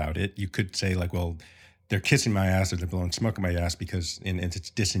angry about it. You could say, like, well, they're kissing my ass or they're blowing smoke in my ass because it's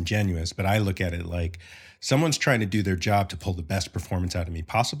disingenuous. But I look at it like someone's trying to do their job to pull the best performance out of me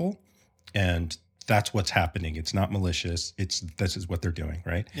possible. And that's what's happening. It's not malicious. This is what they're doing,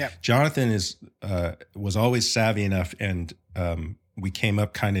 right? Yeah. Jonathan was always savvy enough, and we came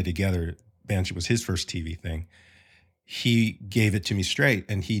up kind of together. Banshee was his first TV thing. He gave it to me straight,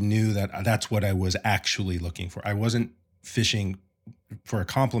 and he knew that that's what I was actually looking for. I wasn't fishing for a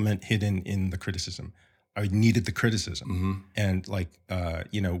compliment hidden in the criticism. I needed the criticism. And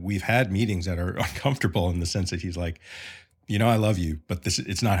we've had meetings that are uncomfortable in the sense that he's like, I love you, but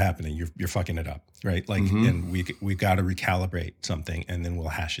it's not happening. You're fucking it up, right? Like, and we got to recalibrate something, and then we'll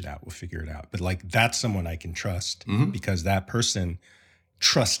hash it out. We'll figure it out. But like, that's someone I can trust because that person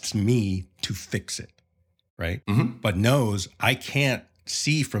trusts me to fix it, right? But knows I can't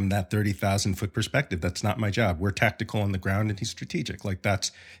see from that 30,000 foot perspective. That's not my job. We're tactical on the ground, and he's strategic. Like,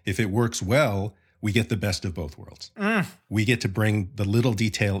 that's, if it works well, we get the best of both worlds. We get to bring the little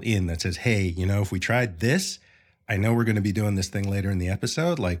detail in that says, hey, if we tried this, I know we're going to be doing this thing later in the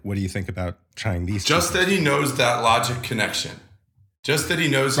episode. Like, what do you think about trying these? Just that he knows that logic connection. Just that he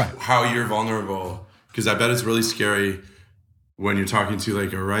knows how you're vulnerable. Because I bet it's really scary when you're talking to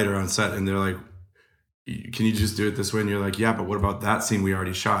like a writer on set and they're like, can you just do it this way? And you're like, yeah, but what about that scene we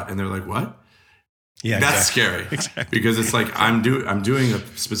already shot? And they're like, what? Yeah, that's scary. Exactly. Because it's like, I'm doing a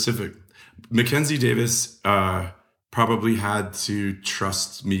specific. Mackenzie Davis probably had to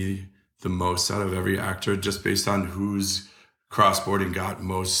trust me the most out of every actor just based on whose crossboarding got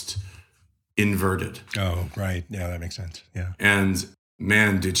most inverted. Oh, right. Yeah, that makes sense. Yeah. And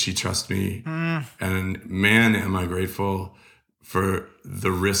man, did she trust me. And man, am I grateful for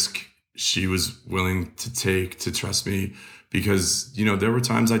the risk she was willing to take to trust me, because, there were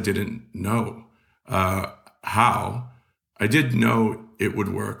times I didn't know how. I did know it would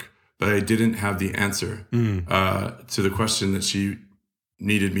work, but I didn't have the answer to the question that she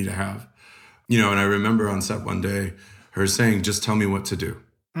needed me to have. And I remember on set one day her saying, just tell me what to do.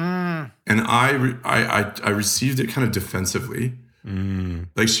 And I received it kind of defensively.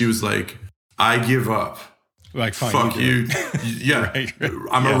 Like, she was like, I give up. Like, fine, fuck you. Yeah. Right.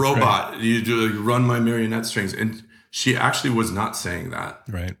 I'm a robot. Right. You do, like, run my marionette strings. And she actually was not saying that.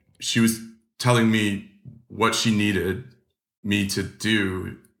 Right. She was telling me what she needed me to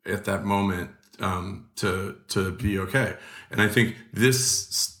do at that moment to be okay. And I think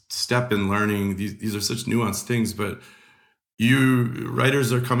this step in learning, these are such nuanced things, but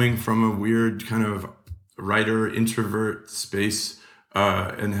writers are coming from a weird kind of writer introvert space,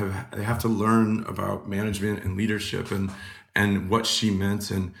 and they have to learn about management and leadership and what she meant.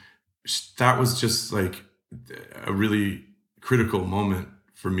 And that was just like a really critical moment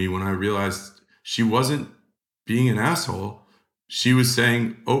for me when I realized she wasn't being an asshole. She was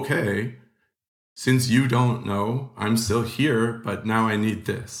saying, okay, since you don't know, I'm still here, but now I need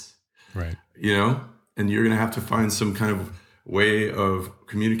this. Right. And you're going to have to find some kind of way of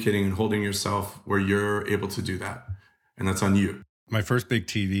communicating and holding yourself where you're able to do that. And that's on you. My first big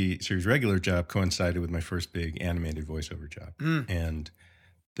TV series regular job coincided with my first big animated voiceover job. And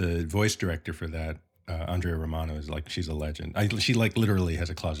the voice director for that, Andrea Romano, is like, she's a legend. She like literally has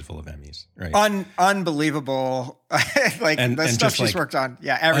a closet full of Emmys, right? Unbelievable. Like, and the stuff she's worked on.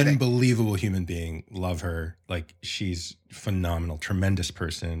 Yeah, everything. Unbelievable human being. Love her. Like, she's phenomenal, tremendous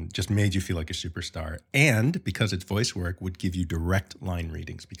person. Just made you feel like a superstar. And because it's voice work, would give you direct line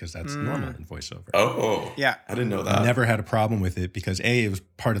readings because that's normal in voiceover. Oh, yeah. I didn't know that. I never had a problem with it because A, it was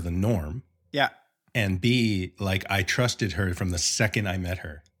part of the norm. Yeah. And B, like, I trusted her from the second I met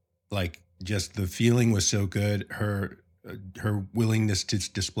her. Like, just the feeling was so good. Her willingness to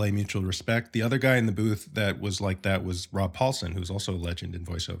display mutual respect. The other guy in the booth that was like that was Rob Paulson, who's also a legend in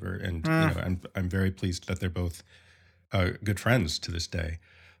voiceover. And I'm very pleased that they're both good friends to this day.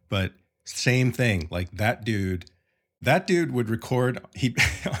 But same thing, like that dude would record.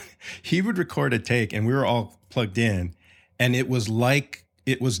 He would record a take, and we were all plugged in, and it was like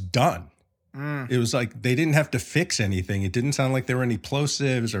it was done. It was like they didn't have to fix anything. It didn't sound like there were any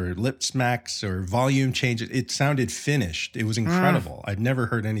plosives or lip smacks or volume changes. It sounded finished. It was incredible. I'd never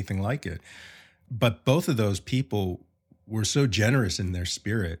heard anything like it. But both of those people were so generous in their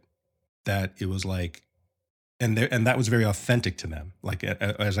spirit that it was like, and that was very authentic to them. Like,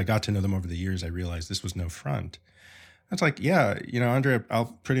 as I got to know them over the years, I realized this was no front. That's like, yeah, Andrea,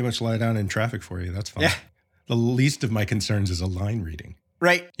 I'll pretty much lie down in traffic for you. That's fine. Yeah. The least of my concerns is a line reading.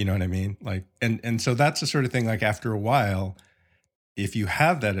 Right. You know what I mean? Like, and so that's the sort of thing, like, after a while, if you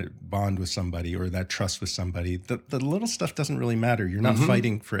have that bond with somebody or that trust with somebody, the little stuff doesn't really matter. You're not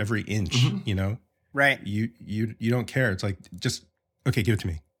fighting for every inch, Right. You don't care. It's like, just, okay, give it to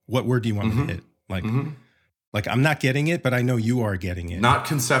me. What word do you want me to hit? Like, Like, I'm not getting it, but I know you are getting it. Not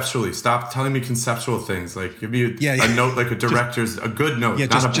conceptually. Stop telling me conceptual things. Like, give me a note, like a director's, a good note. Yeah,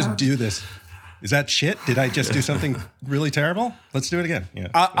 just do this. Is that shit? Did I just do something really terrible? Let's do it again. Yeah.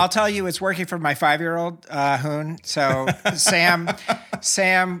 I'll tell you, it's working for my 5-year-old, Hoon. So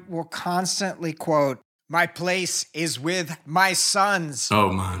Sam will constantly quote, "My place is with my sons."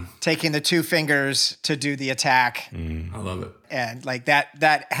 Oh, man. Taking the 2 fingers to do the attack. I love it. And like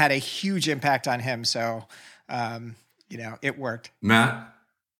that had a huge impact on him. So, it worked. Matt,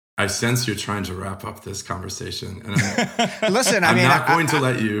 I sense you're trying to wrap up this conversation. And Listen, I'm not going to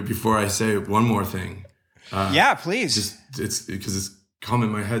let you before I say one more thing. Yeah, please. It's because it's come in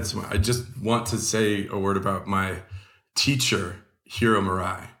my head. So I just want to say a word about my teacher, Hiro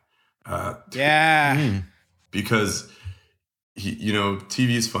Murai. Because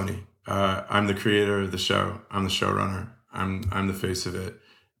TV is funny. I'm the creator of the show. I'm the showrunner. I'm the face of it.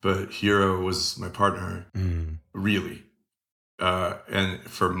 But Hiro was my partner, really, and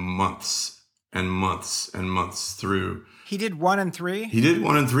for months and months and months through. He did 1 and 3. He did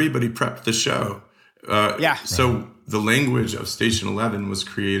 1 and 3, but he prepped the show. So the language of Station 11 was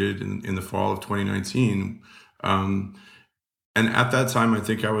created in the fall of 2019. And at that time, I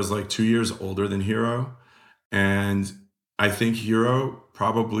think I was like 2 years older than Hiro. And I think Hiro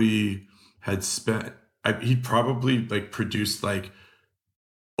probably he'd probably like produced like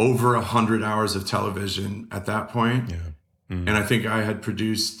over 100 hours of television at that point. Yeah. Mm. And I think I had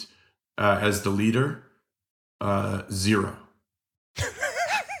produced, as the leader, 0.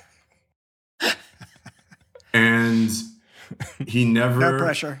 And he never... No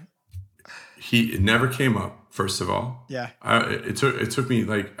pressure. It never came up, first of all. Yeah. It took me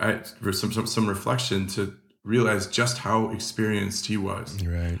like some reflection to realize just how experienced he was.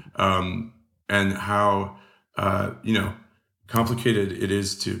 Right. And how, complicated it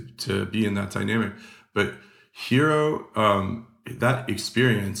is to be in that dynamic. But Hiro, that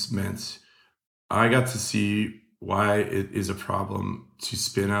experience meant I got to see why it is a problem to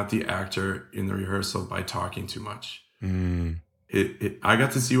spin out the actor in the rehearsal by talking too much. I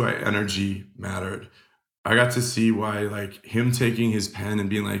got to see why energy mattered. I got to see why, like, him taking his pen and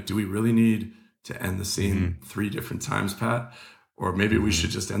being like, do we really need to end the scene 3 different times, Pat? Or maybe we should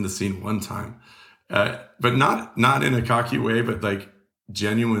just end the scene 1 time. But not in a cocky way, but like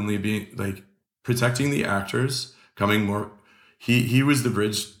genuinely being like protecting the actors, coming more. He was the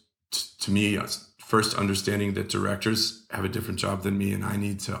bridge to me first understanding that directors have a different job than me and I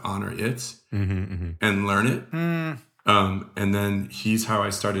need to honor it and learn it. And then he's how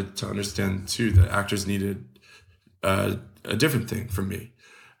I started to understand too that actors needed a different thing from me.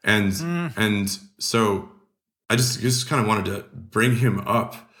 And so I just kind of wanted to bring him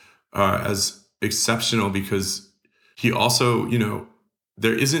up as exceptional because he also,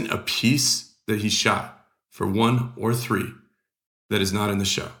 there isn't a piece that he shot for 1 or 3 that is not in the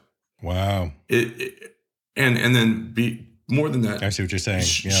show. Wow. And then be more than that. I see what you're saying.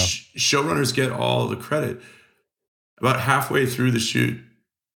 Yeah. Showrunners get all the credit. About halfway through the shoot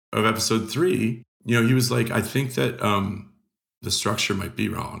of episode 3, he was like, I think that the structure might be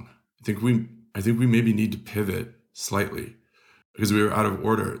wrong. I think we maybe need to pivot slightly because we were out of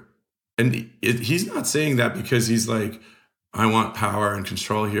order. And he's not saying that because he's like, I want power and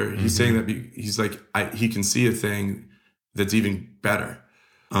control here. He's saying that he's like, he can see a thing that's even better.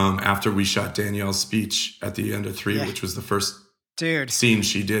 After we shot Danielle's speech at the end of 3, which was the first scene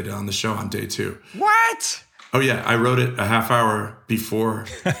she did on the show on day 2. What? Oh yeah, I wrote it a half hour before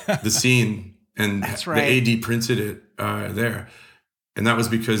the scene, and That's right. The AD printed it there, and that was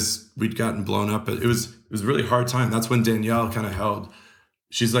because we'd gotten blown up. It was a really hard time. That's when Danielle kind of held.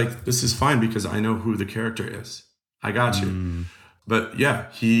 She's like, "This is fine because I know who the character is. I got you." But yeah,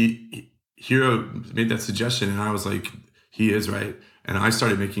 Hiro made that suggestion, and I was like, "He is right." And I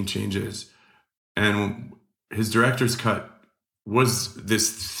started making changes, and his director's cut was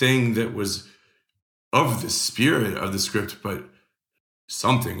this thing that was of the spirit of the script, but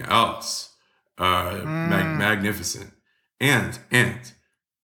something else, magnificent. And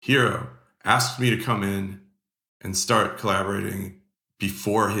Hiro asked me to come in and start collaborating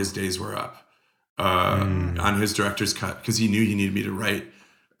before his days were up on his director's cut, because he knew he needed me to write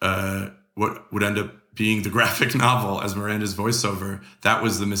what would end up being the graphic novel as Miranda's voiceover. That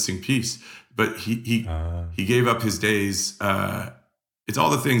was the missing piece. But he gave up his days. It's all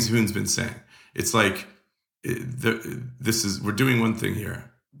the things Hoon's been saying. It's like we're doing one thing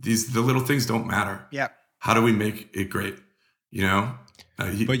here. The little things don't matter. Yep. How do we make it great?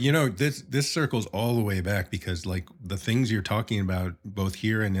 But this circles all the way back, because like the things you're talking about, both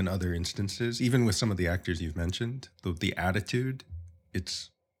here and in other instances, even with some of the actors you've mentioned, the attitude, it's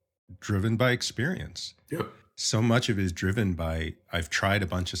driven by experience. Yep. So much of it is driven by, I've tried a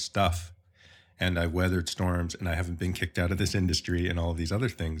bunch of stuff and I've weathered storms and I haven't been kicked out of this industry and all of these other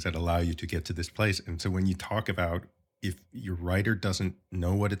things that allow you to get to this place. And so when you talk about if your writer doesn't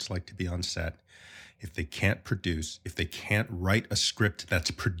know what it's like to be on set, if they can't produce, if they can't write a script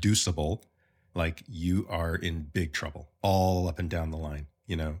that's producible, like you are in big trouble all up and down the line,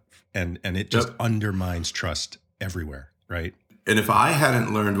 you know, and it just undermines trust everywhere, right? And if I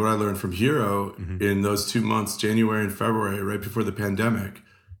hadn't learned what I learned from Hero in those 2 months, January and February, right before the pandemic,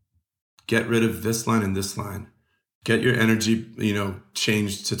 get rid of this line and this line. Get your energy, you know,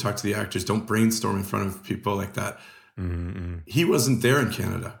 changed to talk to the actors. Don't brainstorm in front of people like that. Mm-hmm. He wasn't there in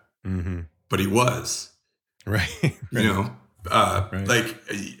Canada, but he was. Right. You know, right. Like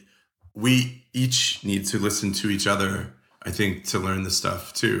we each need to listen to each other, I think, to learn this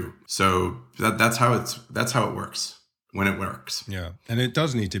stuff too. So that's how it works when it works. Yeah. And it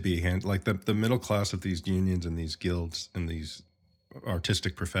does need to be like the middle class of these unions and these guilds and these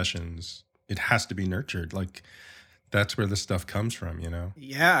artistic professions, it has to be nurtured. Like that's where the stuff comes from, you know?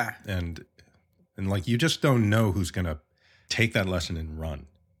 Yeah. And like, you just don't know who's going to take that lesson and run,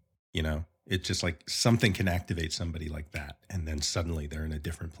 you know? It's just like something can activate somebody like that. And then suddenly they're in a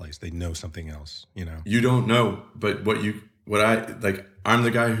different place. They know something else, you know? You don't know, but I'm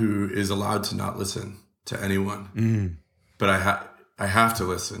the guy who is allowed to not listen to anyone, but I have to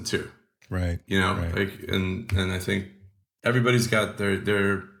listen too. Right. You know, right. like, and I think everybody's got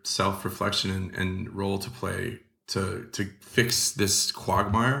their self-reflection and role to play to fix this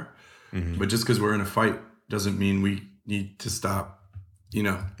quagmire. But just because we're in a fight doesn't mean we need to stop, you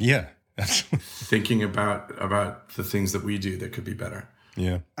know. Yeah. Thinking about the things that we do that could be better.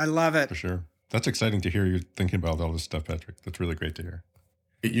 Yeah. I love it. For sure. That's exciting to hear you're thinking about all this stuff, Patrick. That's really great to hear.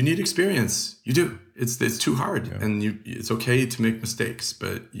 You need experience. You do. It's too hard, and it's okay to make mistakes,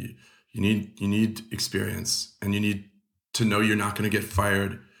 but you need experience, and you need to know you're not going to get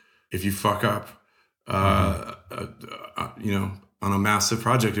fired if you fuck up. You know, on a massive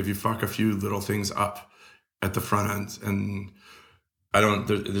project, if you fuck a few little things up at the front end, and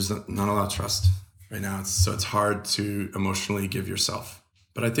there's not a lot of trust right now. So it's hard to emotionally give yourself,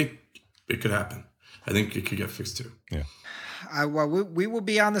 but I think it could happen. I think it could get fixed too. Yeah. Well, we will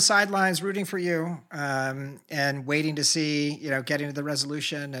be on the sidelines rooting for you and waiting to see, you know, getting to the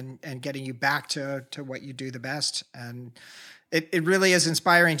resolution and getting you back to what you do the best. And it really is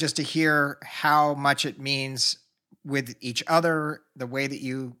inspiring just to hear how much it means with each other, the way that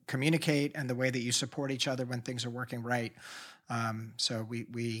you communicate and the way that you support each other when things are working right. So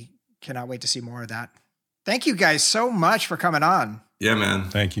we cannot wait to see more of that. Thank you guys so much for coming on. Yeah, man.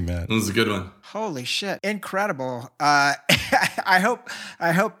 Thank you, Matt. It was a good one. Holy shit. Incredible. I hope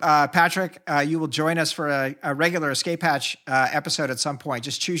Patrick, you will join us for a regular Escape Hatch episode at some point.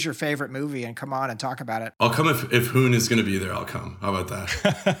 Just choose your favorite movie and come on and talk about it. I'll come if Hoon is going to be there. I'll come. How about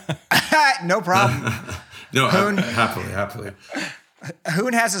that? No problem. No, Hoon, happily.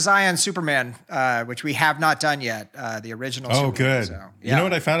 Hoon has his eye on Superman, which we have not done yet. The original. Oh, Superman, good. So, yeah. You know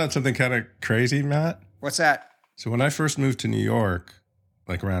what? I found out something kind of crazy, Matt. What's that? So when I first moved to New York,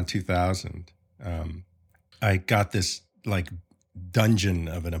 like around 2000, I got this like dungeon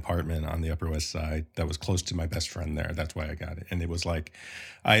of an apartment on the Upper West Side that was close to my best friend there. That's why I got it. And it was like,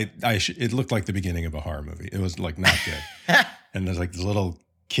 it looked like the beginning of a horror movie. It was like not good. And there's like this little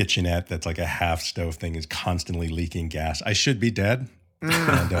kitchenette that's like a half stove thing is constantly leaking gas. I should be dead.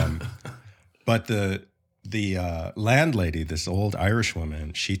 And, but the landlady, this old Irish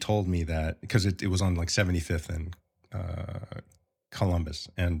woman, she told me that because it was on like 75th and Columbus.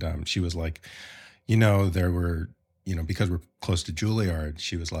 And she was like, you know, there were, you know, because we're close to Juilliard,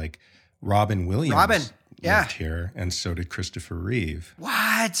 she was like, Robin Williams lived here, and so did Christopher Reeve.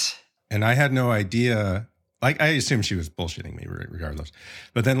 What? And I had no idea. Like, I assumed she was bullshitting me regardless.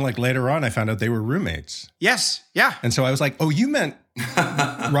 But then, like, later on, I found out they were roommates. Yes. Yeah. And so I was like, oh, you meant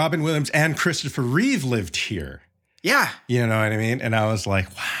Robin Williams and Christopher Reeve lived here. Yeah. You know what I mean? And I was like,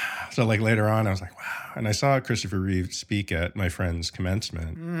 wow. So, like, later on, I was like, wow. And I saw Christopher Reeve speak at my friend's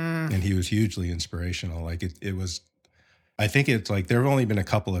commencement, and he was hugely inspirational. Like, it was, I think it's like, there have only been a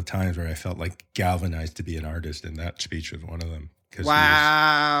couple of times where I felt like galvanized to be an artist, and that speech was one of them.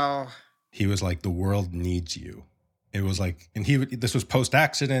 Wow. He was like, the world needs you. It was like, and this was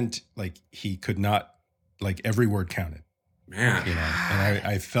post-accident. Like, he could not, like, every word counted. Man. You know, and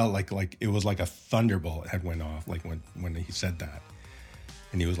I felt like it was like a thunderbolt had went off, like when he said that.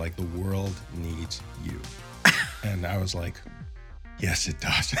 And he was like, the world needs you. And I was like, yes, it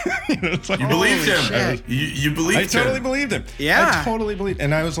does. You know, it's like, you believed him. You believed him. I totally believed him. Yeah. I totally believed.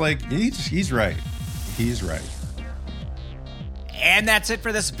 And I was like, he's right. He's right. And that's it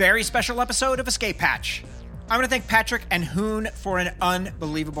for this very special episode of Escape Hatch. I want to thank Patrick and Hoon for an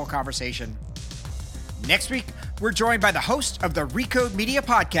unbelievable conversation. Next week, we're joined by the host of the Recode Media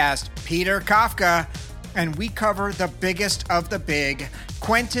podcast, Peter Kafka, and we cover the biggest of the big,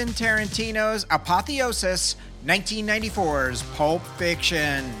 Quentin Tarantino's apotheosis, 1994's Pulp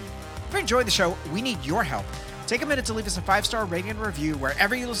Fiction. If you enjoyed the show, we need your help. Take a minute to leave us a 5-star rating and review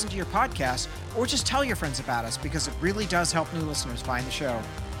wherever you listen to your podcast, or just tell your friends about us because it really does help new listeners find the show.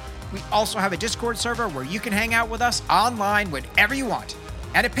 We also have a Discord server where you can hang out with us online whenever you want,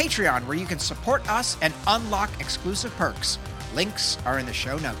 and a Patreon where you can support us and unlock exclusive perks. Links are in the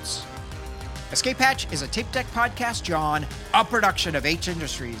show notes. Escape Hatch is a Tape Deck Podcast John, a production of H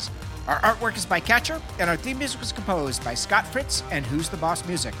Industries. Our artwork is by Catcher, and our theme music was composed by Scott Fritz and Who's the Boss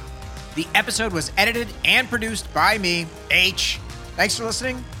Music. The episode was edited and produced by me, H. Thanks for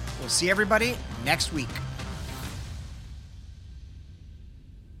listening. We'll see everybody next week.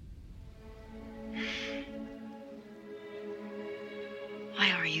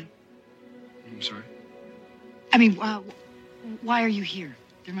 Why are you? I'm sorry? I mean, why are you here?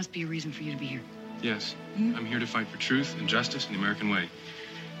 There must be a reason for you to be here. Yes. I'm here to fight for truth and justice in the American way.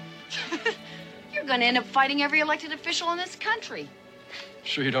 You're going to end up fighting every elected official in this country.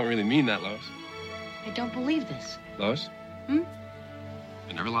 Sure you don't really mean that, Lois? I don't believe this. Lois? Hmm?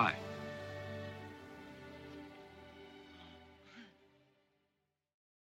 I never lie.